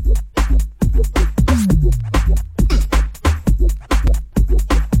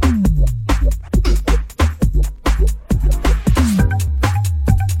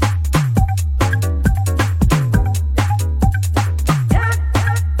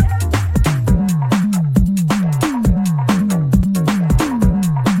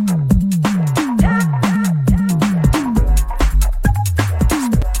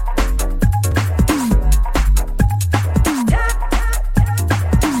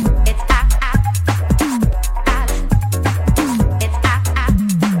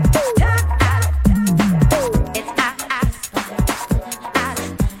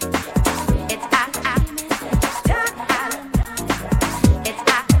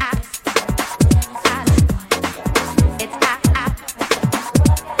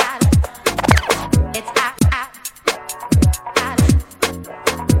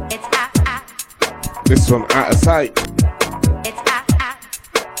 This one out of sight.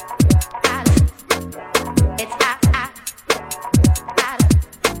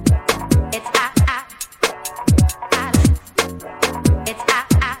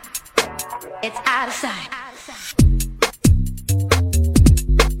 It's out of sight.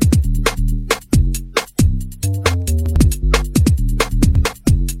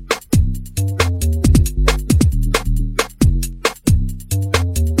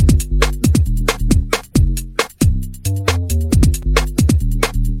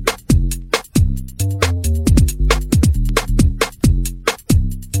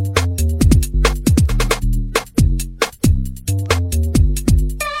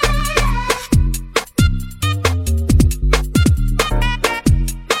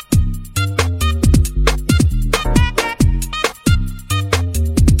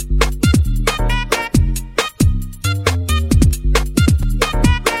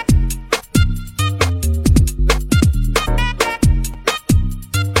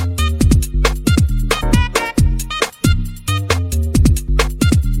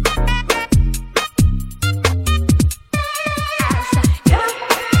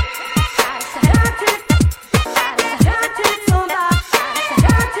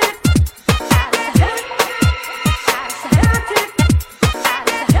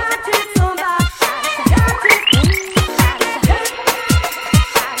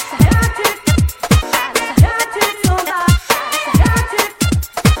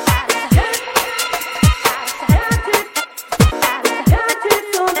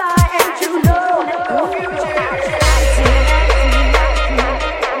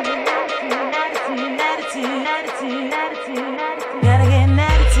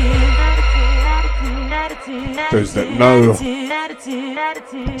 Those that know,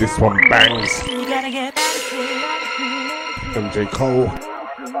 this one bangs. MJ Cole.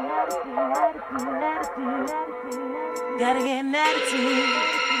 Gotta get an attitude.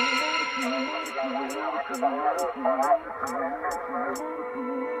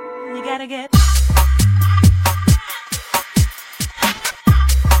 You gotta get.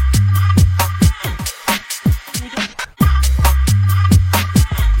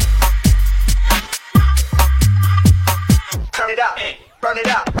 Turn it up, burn it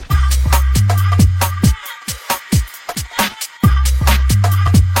up.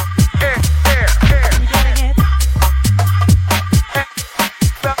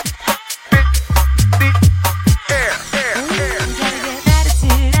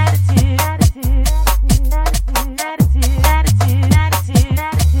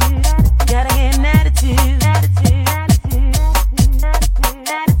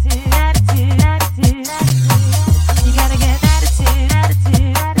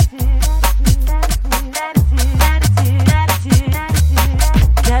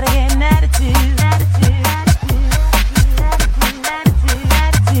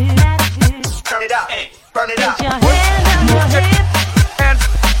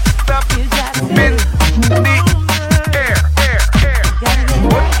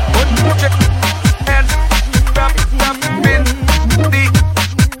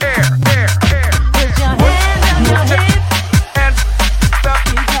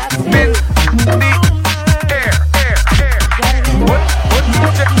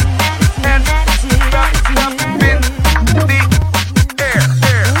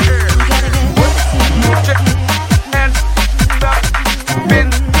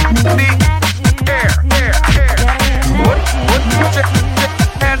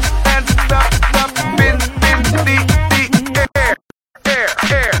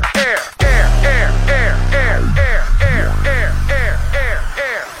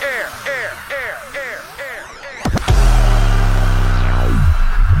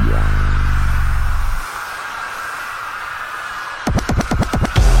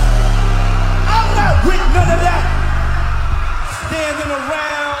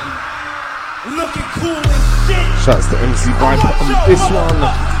 Shouts to MC Vibe on this one.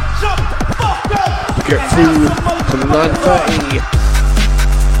 Get through to 9:30.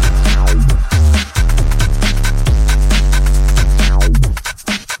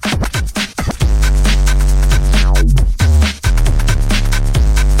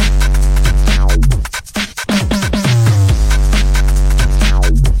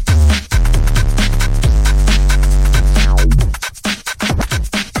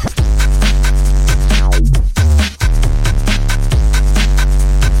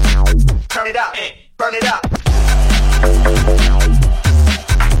 Burn it up.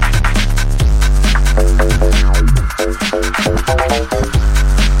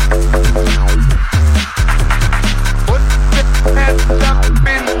 Put your hands up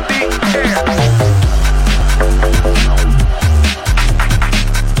in the air. Put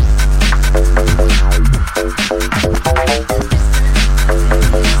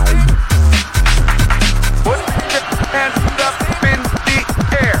your hands up in the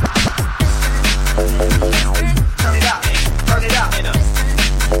air. Turn it up, burn it up.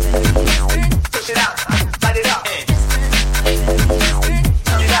 Push it out, light it up.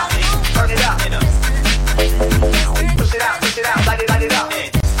 Turn it up, burn it up. Push it out, light it up.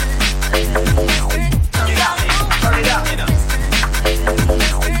 Turn it up, burn it up.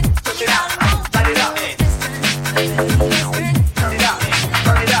 Push it out, light it up. Turn it up,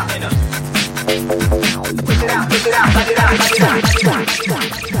 burn it up. Push it out, light it up.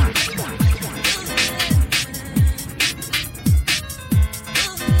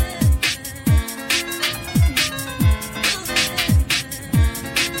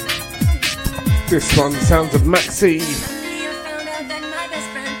 This one sounds of Maxi.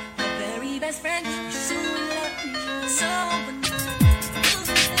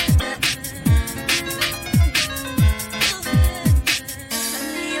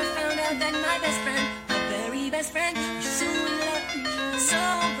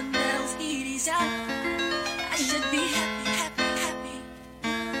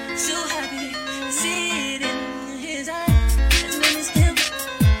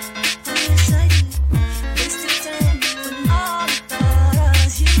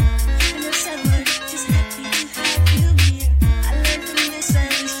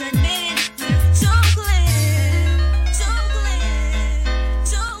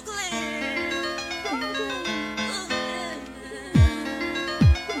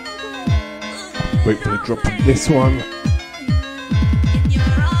 Wait for the drop of this one. In your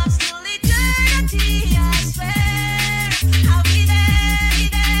arms till eternity, I swear.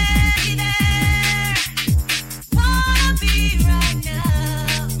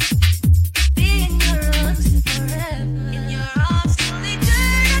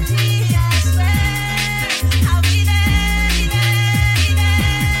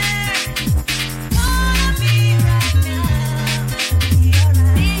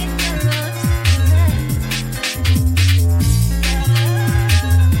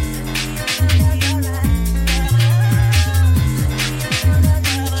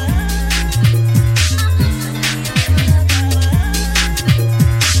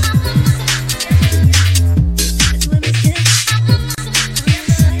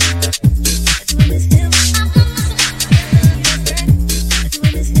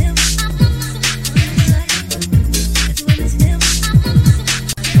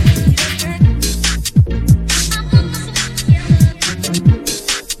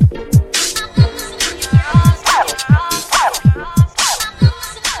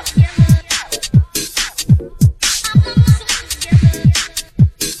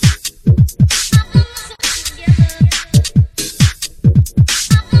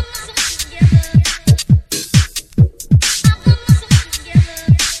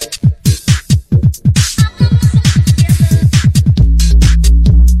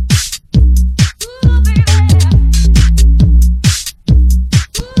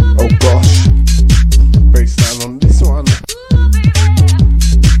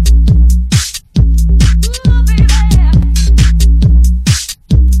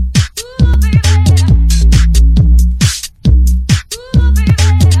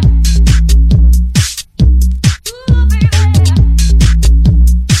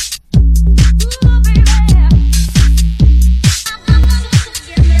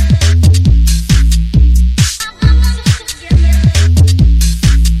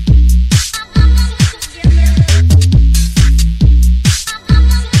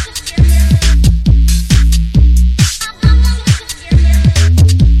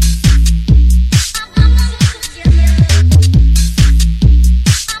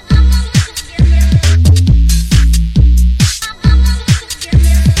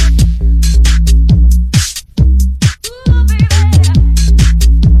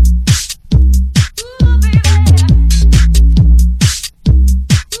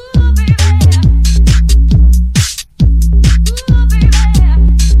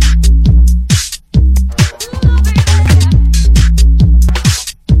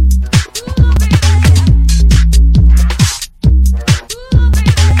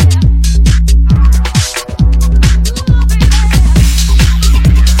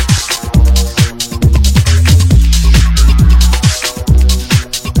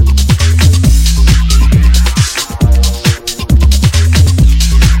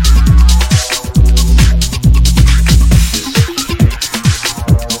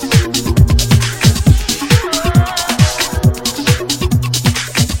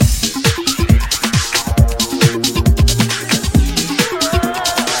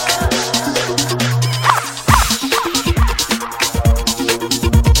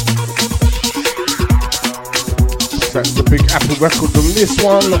 That's the Big Apple Records on this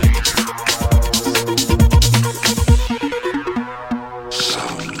one.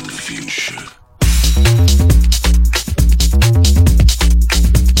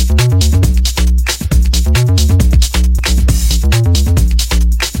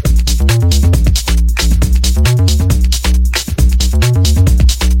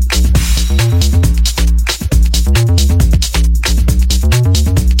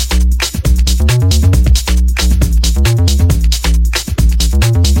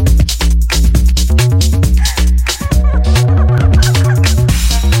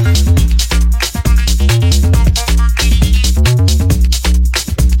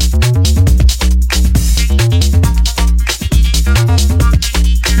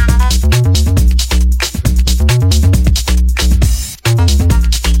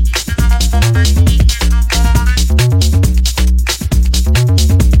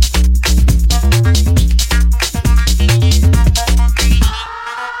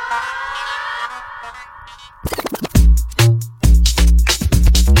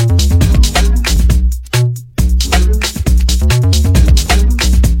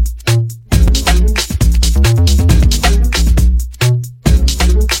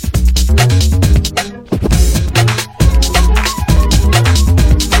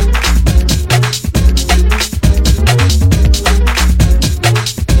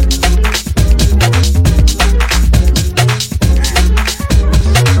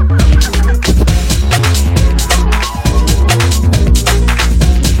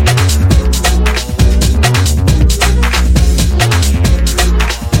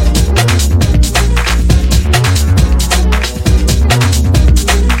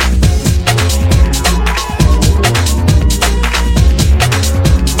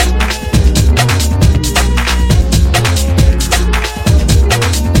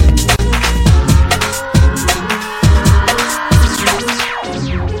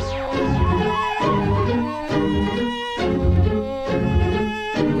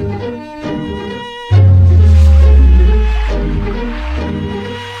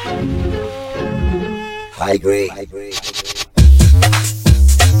 I agree.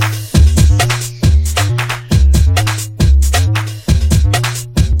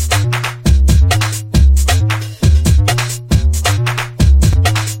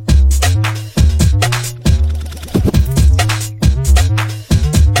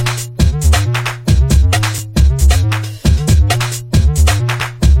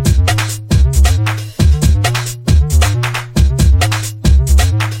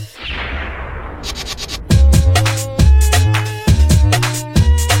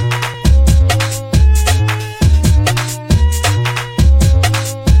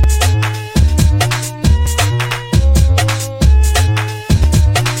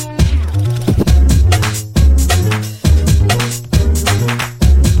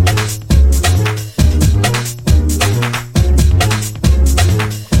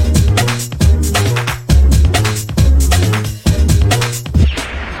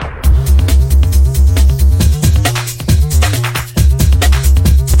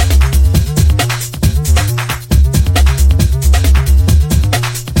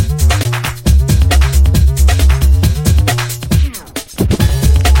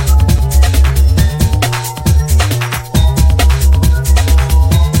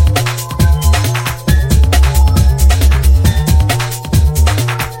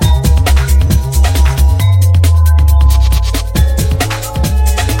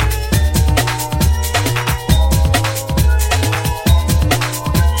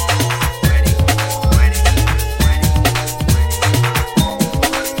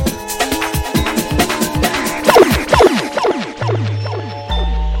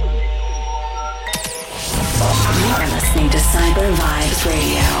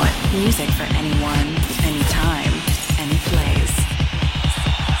 Music for anyone, anytime, any place.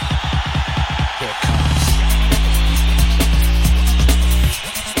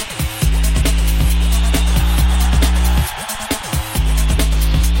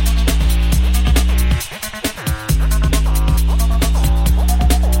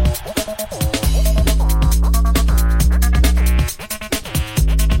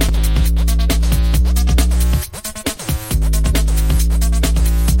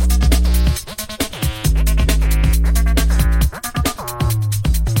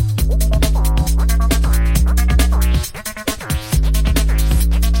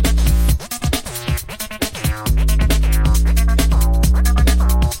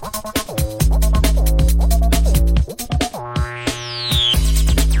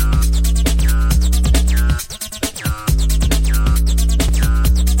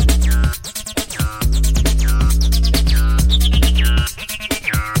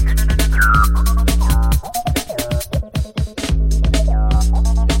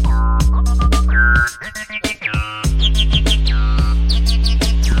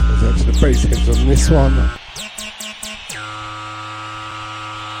 this one.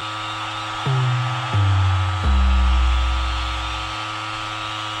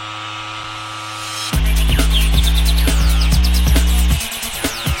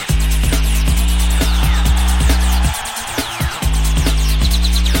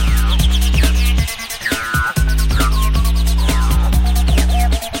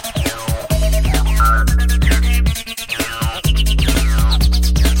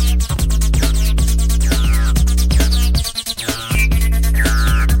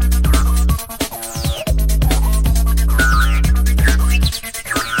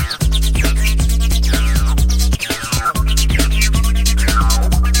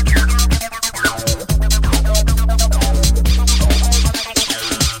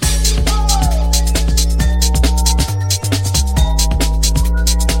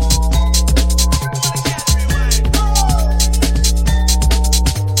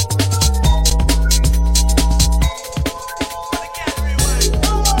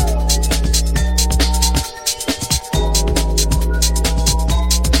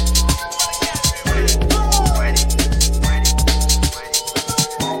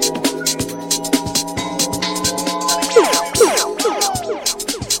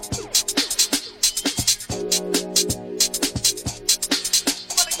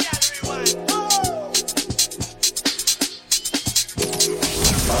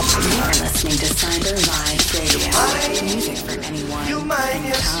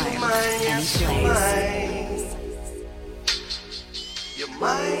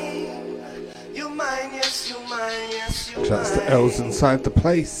 Shouts to Els inside the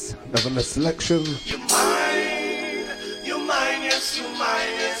place. Loving the selection. You're mine, yes, you're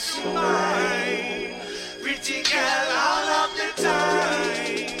mine, yes, you're mine. Pretty girl all of the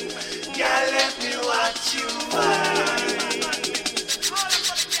time. Girl, let me watch you wine.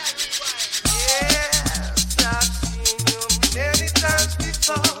 Yes, I've seen you many times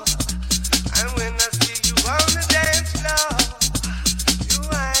before. And when I see you on the dance floor, you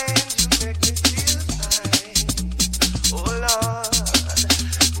whine, you make me feel fine. Oh Lord,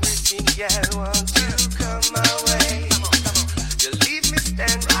 pretty girl, won't you come my way? You leave me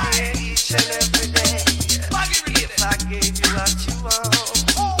standing here each and every day. If I gave you what you want,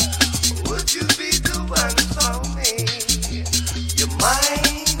 would you be the one for me? You're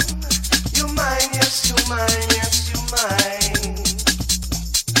mine, yes, you're mine, yes, you're mine.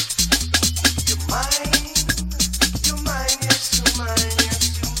 You're mine, yes, you're mine, yes,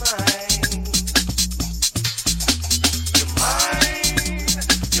 you're mine.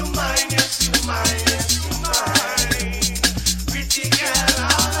 You're mine, yes, you're mine, yes, you're mine. Pretty girl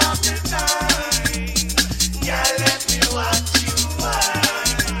all of the time. Yeah, let me watch you wine.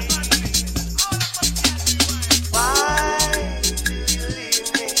 Why do you leave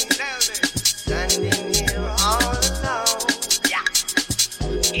me standing here all alone? Yeah.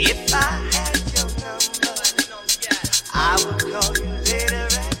 If I had your number, I would call you later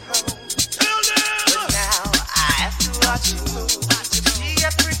at home. But now I have to watch you move. To see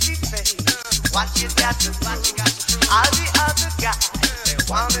your pretty face, what you got to do. All the other guys, they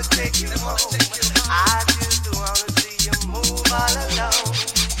wanna take you home. I just wanna see you move all alone.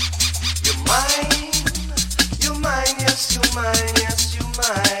 You're mine, yes, you're mine, yes, you're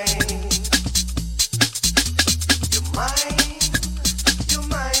mine. You're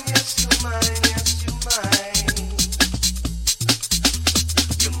mine, yes, you're mine, yes, you're mine.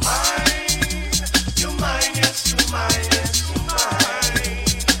 You're mine, yes, you're mine, yes, you're mine.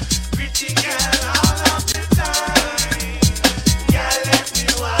 Pretty girl all of the time. Yeah, let me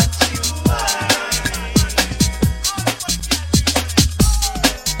watch you wine.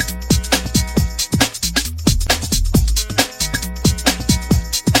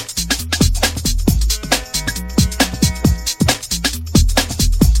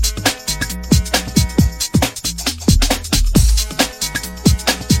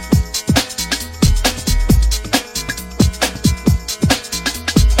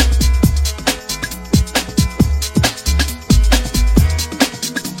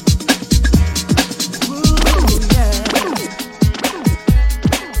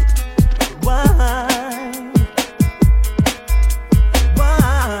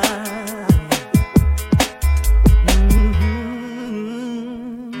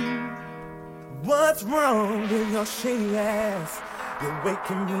 What's wrong with your shady ass? You're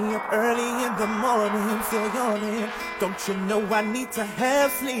waking me up early in the morning, still yawning. Don't you know I need to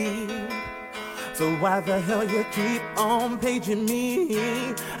have sleep? So why the hell you keep on paging me?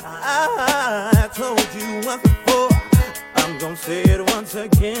 I told you once before, I'm gonna say it once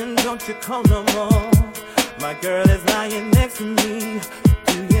again. Don't you call no more. My girl is lying next to me.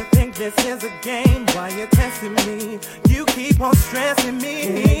 Do you think this is a game. Why you testing me? You keep on stressing me.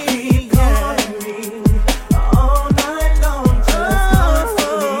 You keep calling me all night long.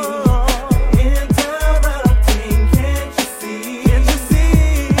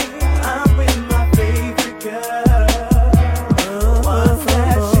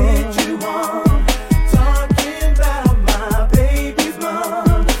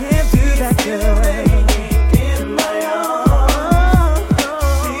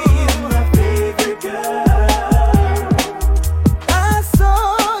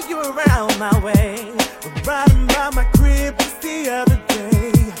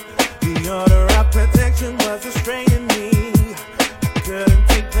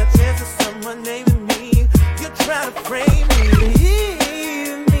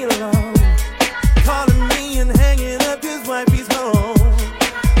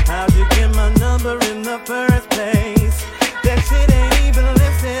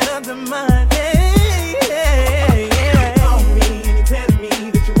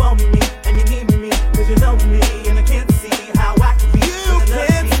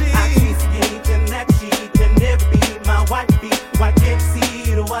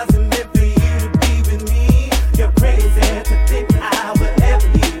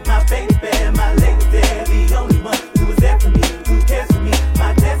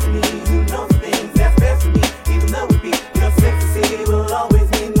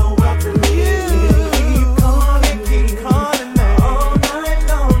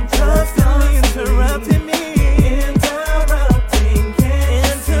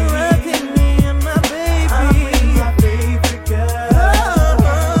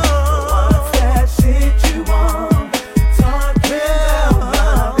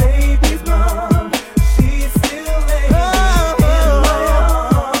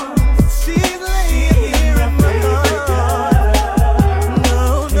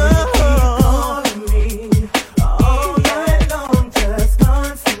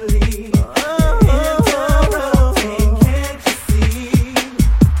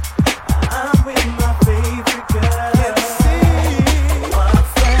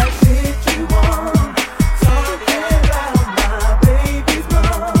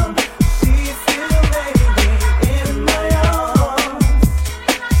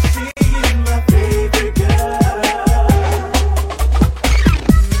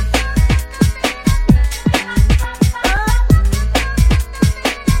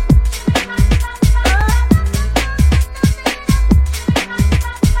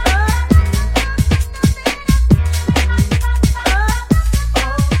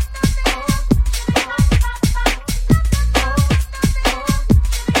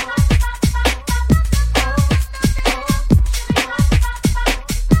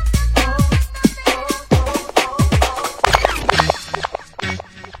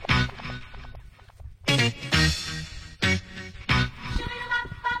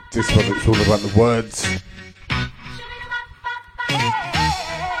 This one, it's all about the words.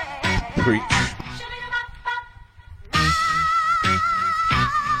 Preach.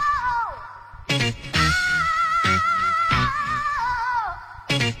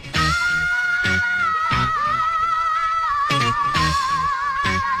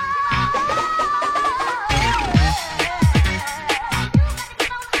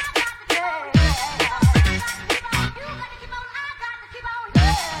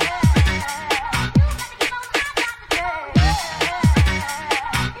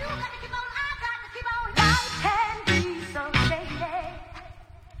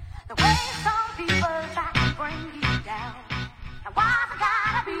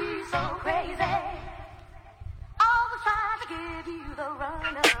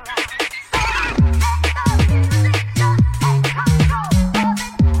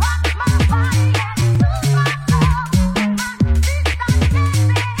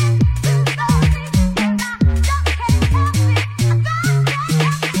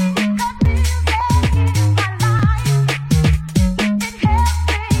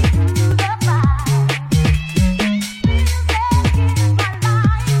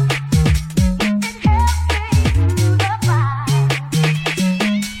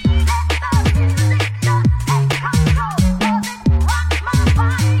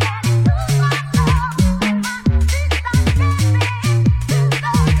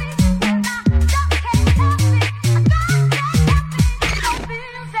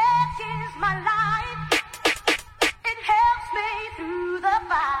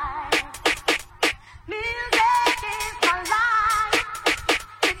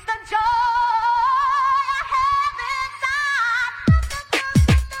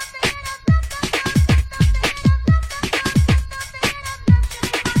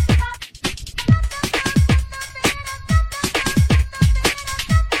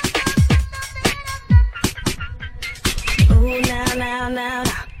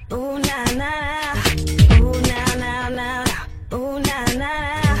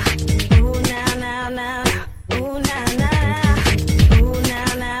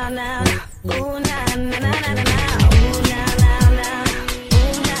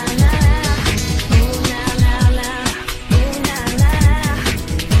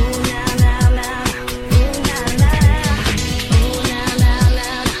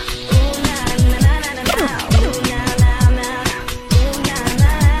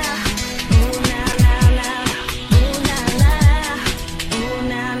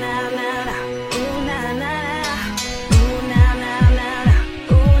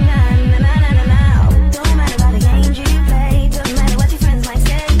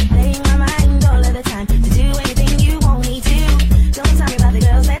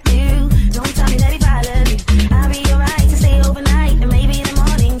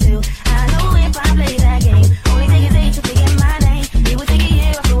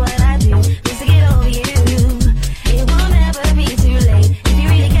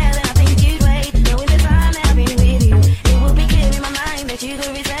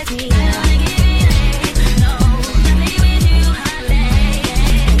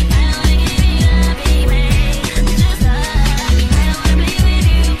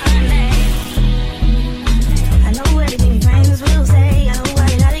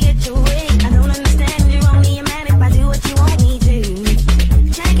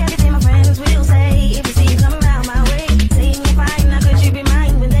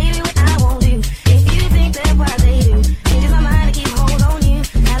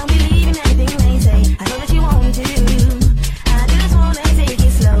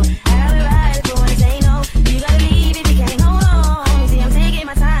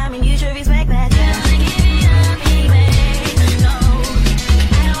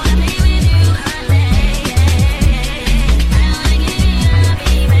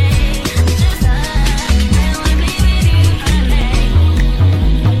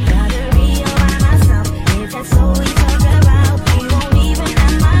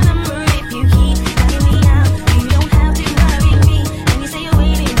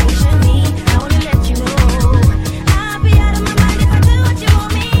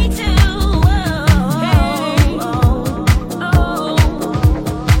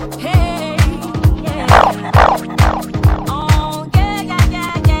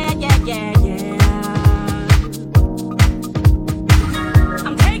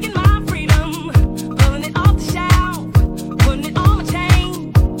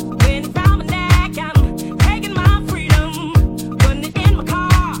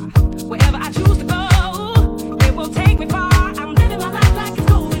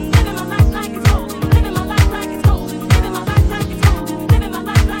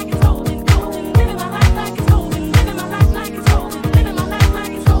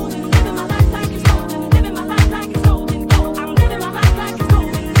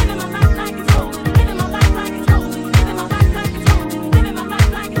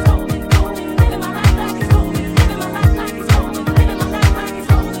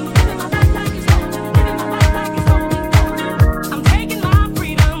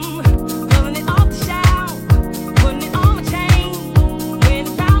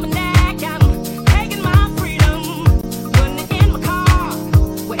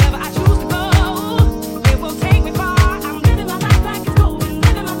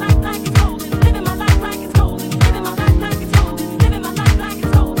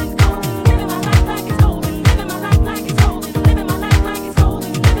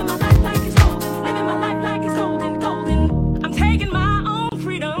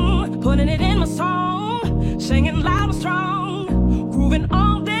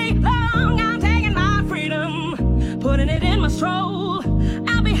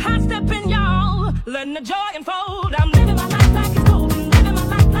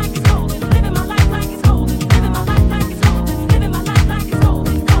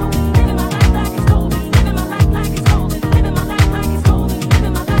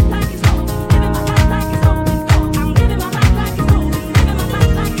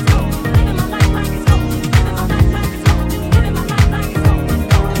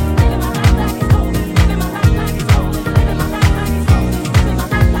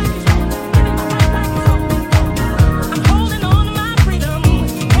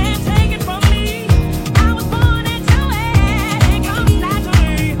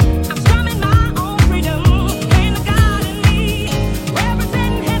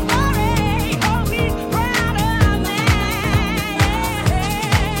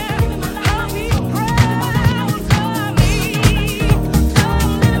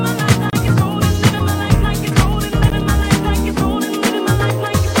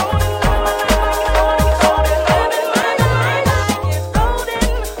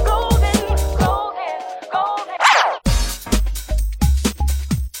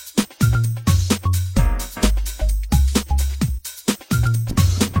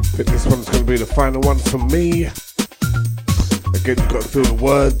 Final one from me. Again, you've got to feel the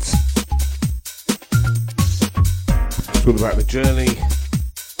words. It's all about the journey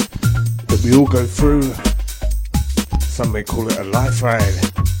that we all go through. Some may call it a life ride.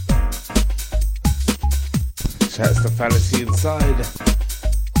 Shouts to Fallacy Inside.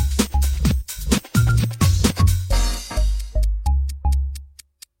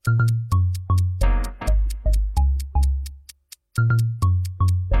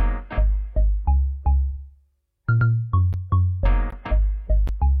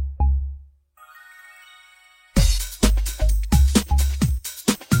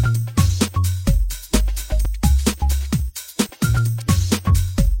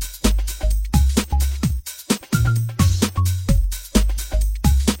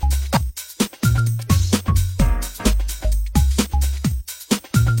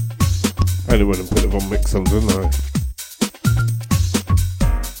 I only went and put it on mix on, didn't I?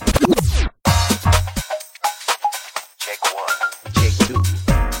 Check 1, check 2.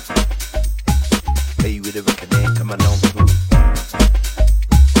 Play with the record man coming on through.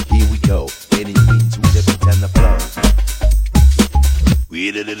 Here we go, getting queens with the beat and the flow.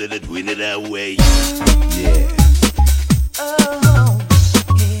 We did it, win it our way. Yeah. Oh,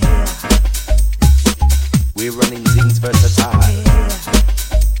 yeah. We're running things versatile.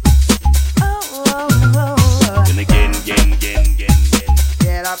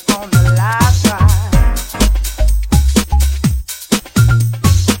 Get up on the live ride.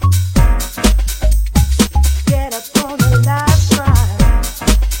 Get up on the live ride.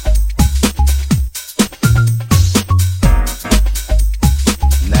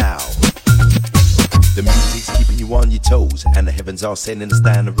 Now, the music's keeping you on your toes, and the heavens are sending us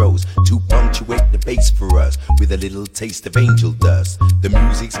down the roads to punctuate the bass for us with a little taste of angel dust. The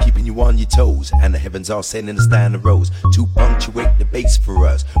music's keeping you on your toes, and the heavens are sending us down the roads to punctuate the bass for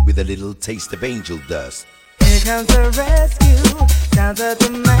us with a little taste of angel dust. Here comes the rescue, sounds of the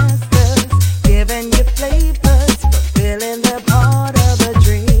masters, giving you flavors, fulfilling the part of a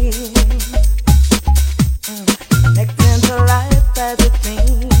dream. Connecting to life as a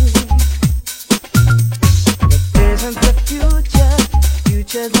theme. The vision's the future,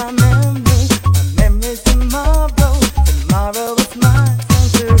 future's my memory, my memory's tomorrow, tomorrow is my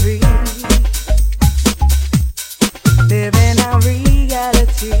century. Living our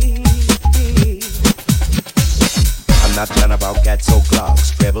reality. I'm not trying about cats or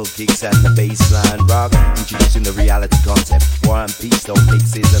clocks, treble kicks and the bassline rock. Introducing the reality concept. War and peace don't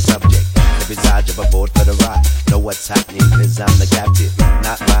mix is a subject. Every side of a board for the ride. Know what's happening cause I'm the captive.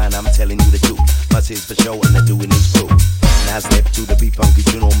 Not mine, I'm telling you the truth. Muscles for show and they're doing his proof. Now step to the beat funky,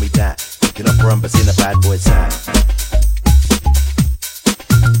 you know me down. Picking up rumbas in a bad boy sign.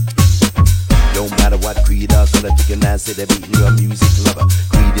 Don't matter what creed or color, you can dance to the beat and you're a music lover.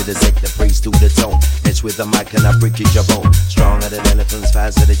 Greedy to take the praise to the tone. Mess with the mic and I break it your bone. Stronger than elephants,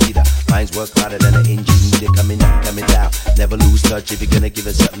 faster than cheetah. Minds work harder than an engine. Need it coming up, coming down. Never lose touch. If you're gonna give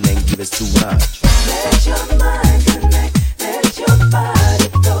us something, then give us too much. Let your mind connect, let your body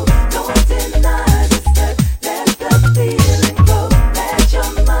flow. Don't deny the step, let the feeling grow. Let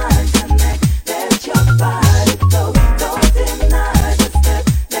your mind connect, let your body flow. Don't deny the step,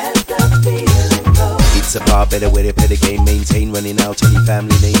 let the feeling grow. It's a far better way to play the game. Maintain running out on your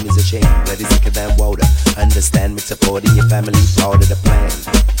family name is a shame. Blood is thicker than water. Understand, mix support in your family, part of the plan.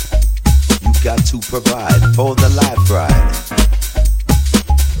 You got to provide for the life ride.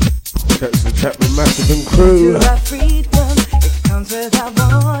 That's the chat with Massive and crew. To our freedom, it comes without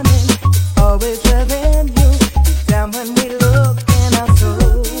warning. It's always within you. Deep down when we look in our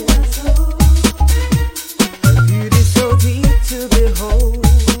soul. A beauty so deep to behold.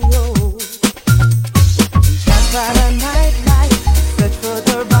 Shine by the night light, search for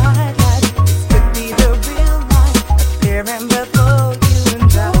the right light. This could be the real life, appearing before you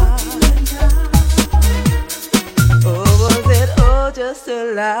and I. Oh, was it all just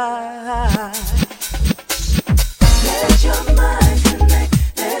a lie? Let your mind connect,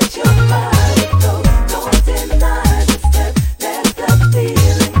 let your body go. Don't deny the step, let the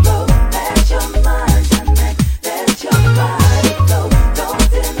feeling grow. Let your mind connect, let your body go. Don't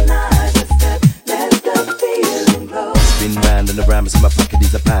deny the step, let the feeling grow. Spin round and around, in my pocket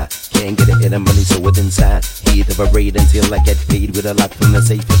is a pie. Can't get it in the money, so it's inside. Heat of a raid until I get paid with a lot from the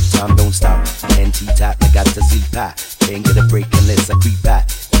safe. If time don't stop, anti-tap, I got to sleep high. Can't get a break unless I creep back.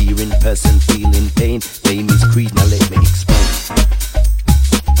 Here in person, feeling pain. Name is Creed, now let me explain.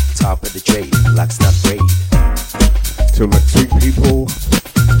 Top of the trade, lock, stop, trade. Till next week, people.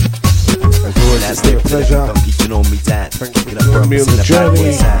 As always, it's been a pleasure. Thank you for joining me on the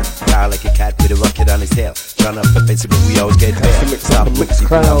journey. Fly like a cat with a rocket on his tail. Trying up the fence, but we always get there. Stop, mix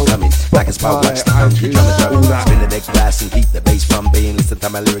crowd. Black as power, watch the funky, trying to drop. Spin the deck fast and keep the bass pumping. Listen to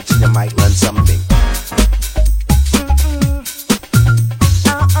my lyrics and you might learn something.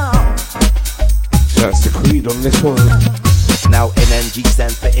 That's the Creed on this one. Now NNG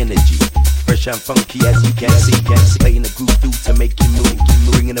stands for energy. Fresh and funky as you can see. Playing a groove through to make you move.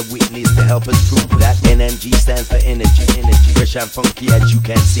 Bringing a witness to help us prove that NNG stands for energy. Fresh and funky as you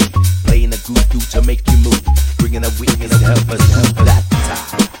can see. Playing a groove through to make you move. Bringing a witness to help us help that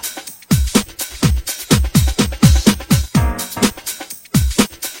time.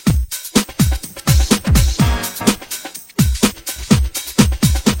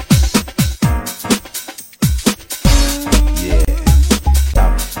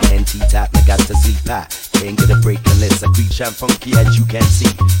 Tap, I got to sleep high. Can't get a break unless I creep and funky as you can see.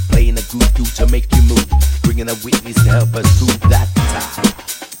 Playing a groove through to make you move. Bringing a witness to help us prove that time.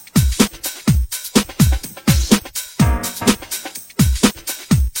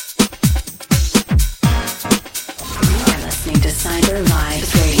 You are listening to Cyber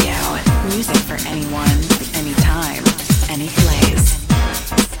Vibes Radio. Music for anyone, anytime, any place.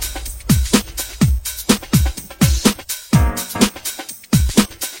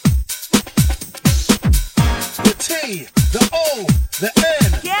 The O, the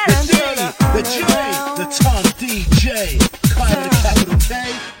N, the D, the J, the Ton DJ. Kyle with a capital K,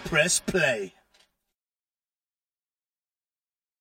 press play.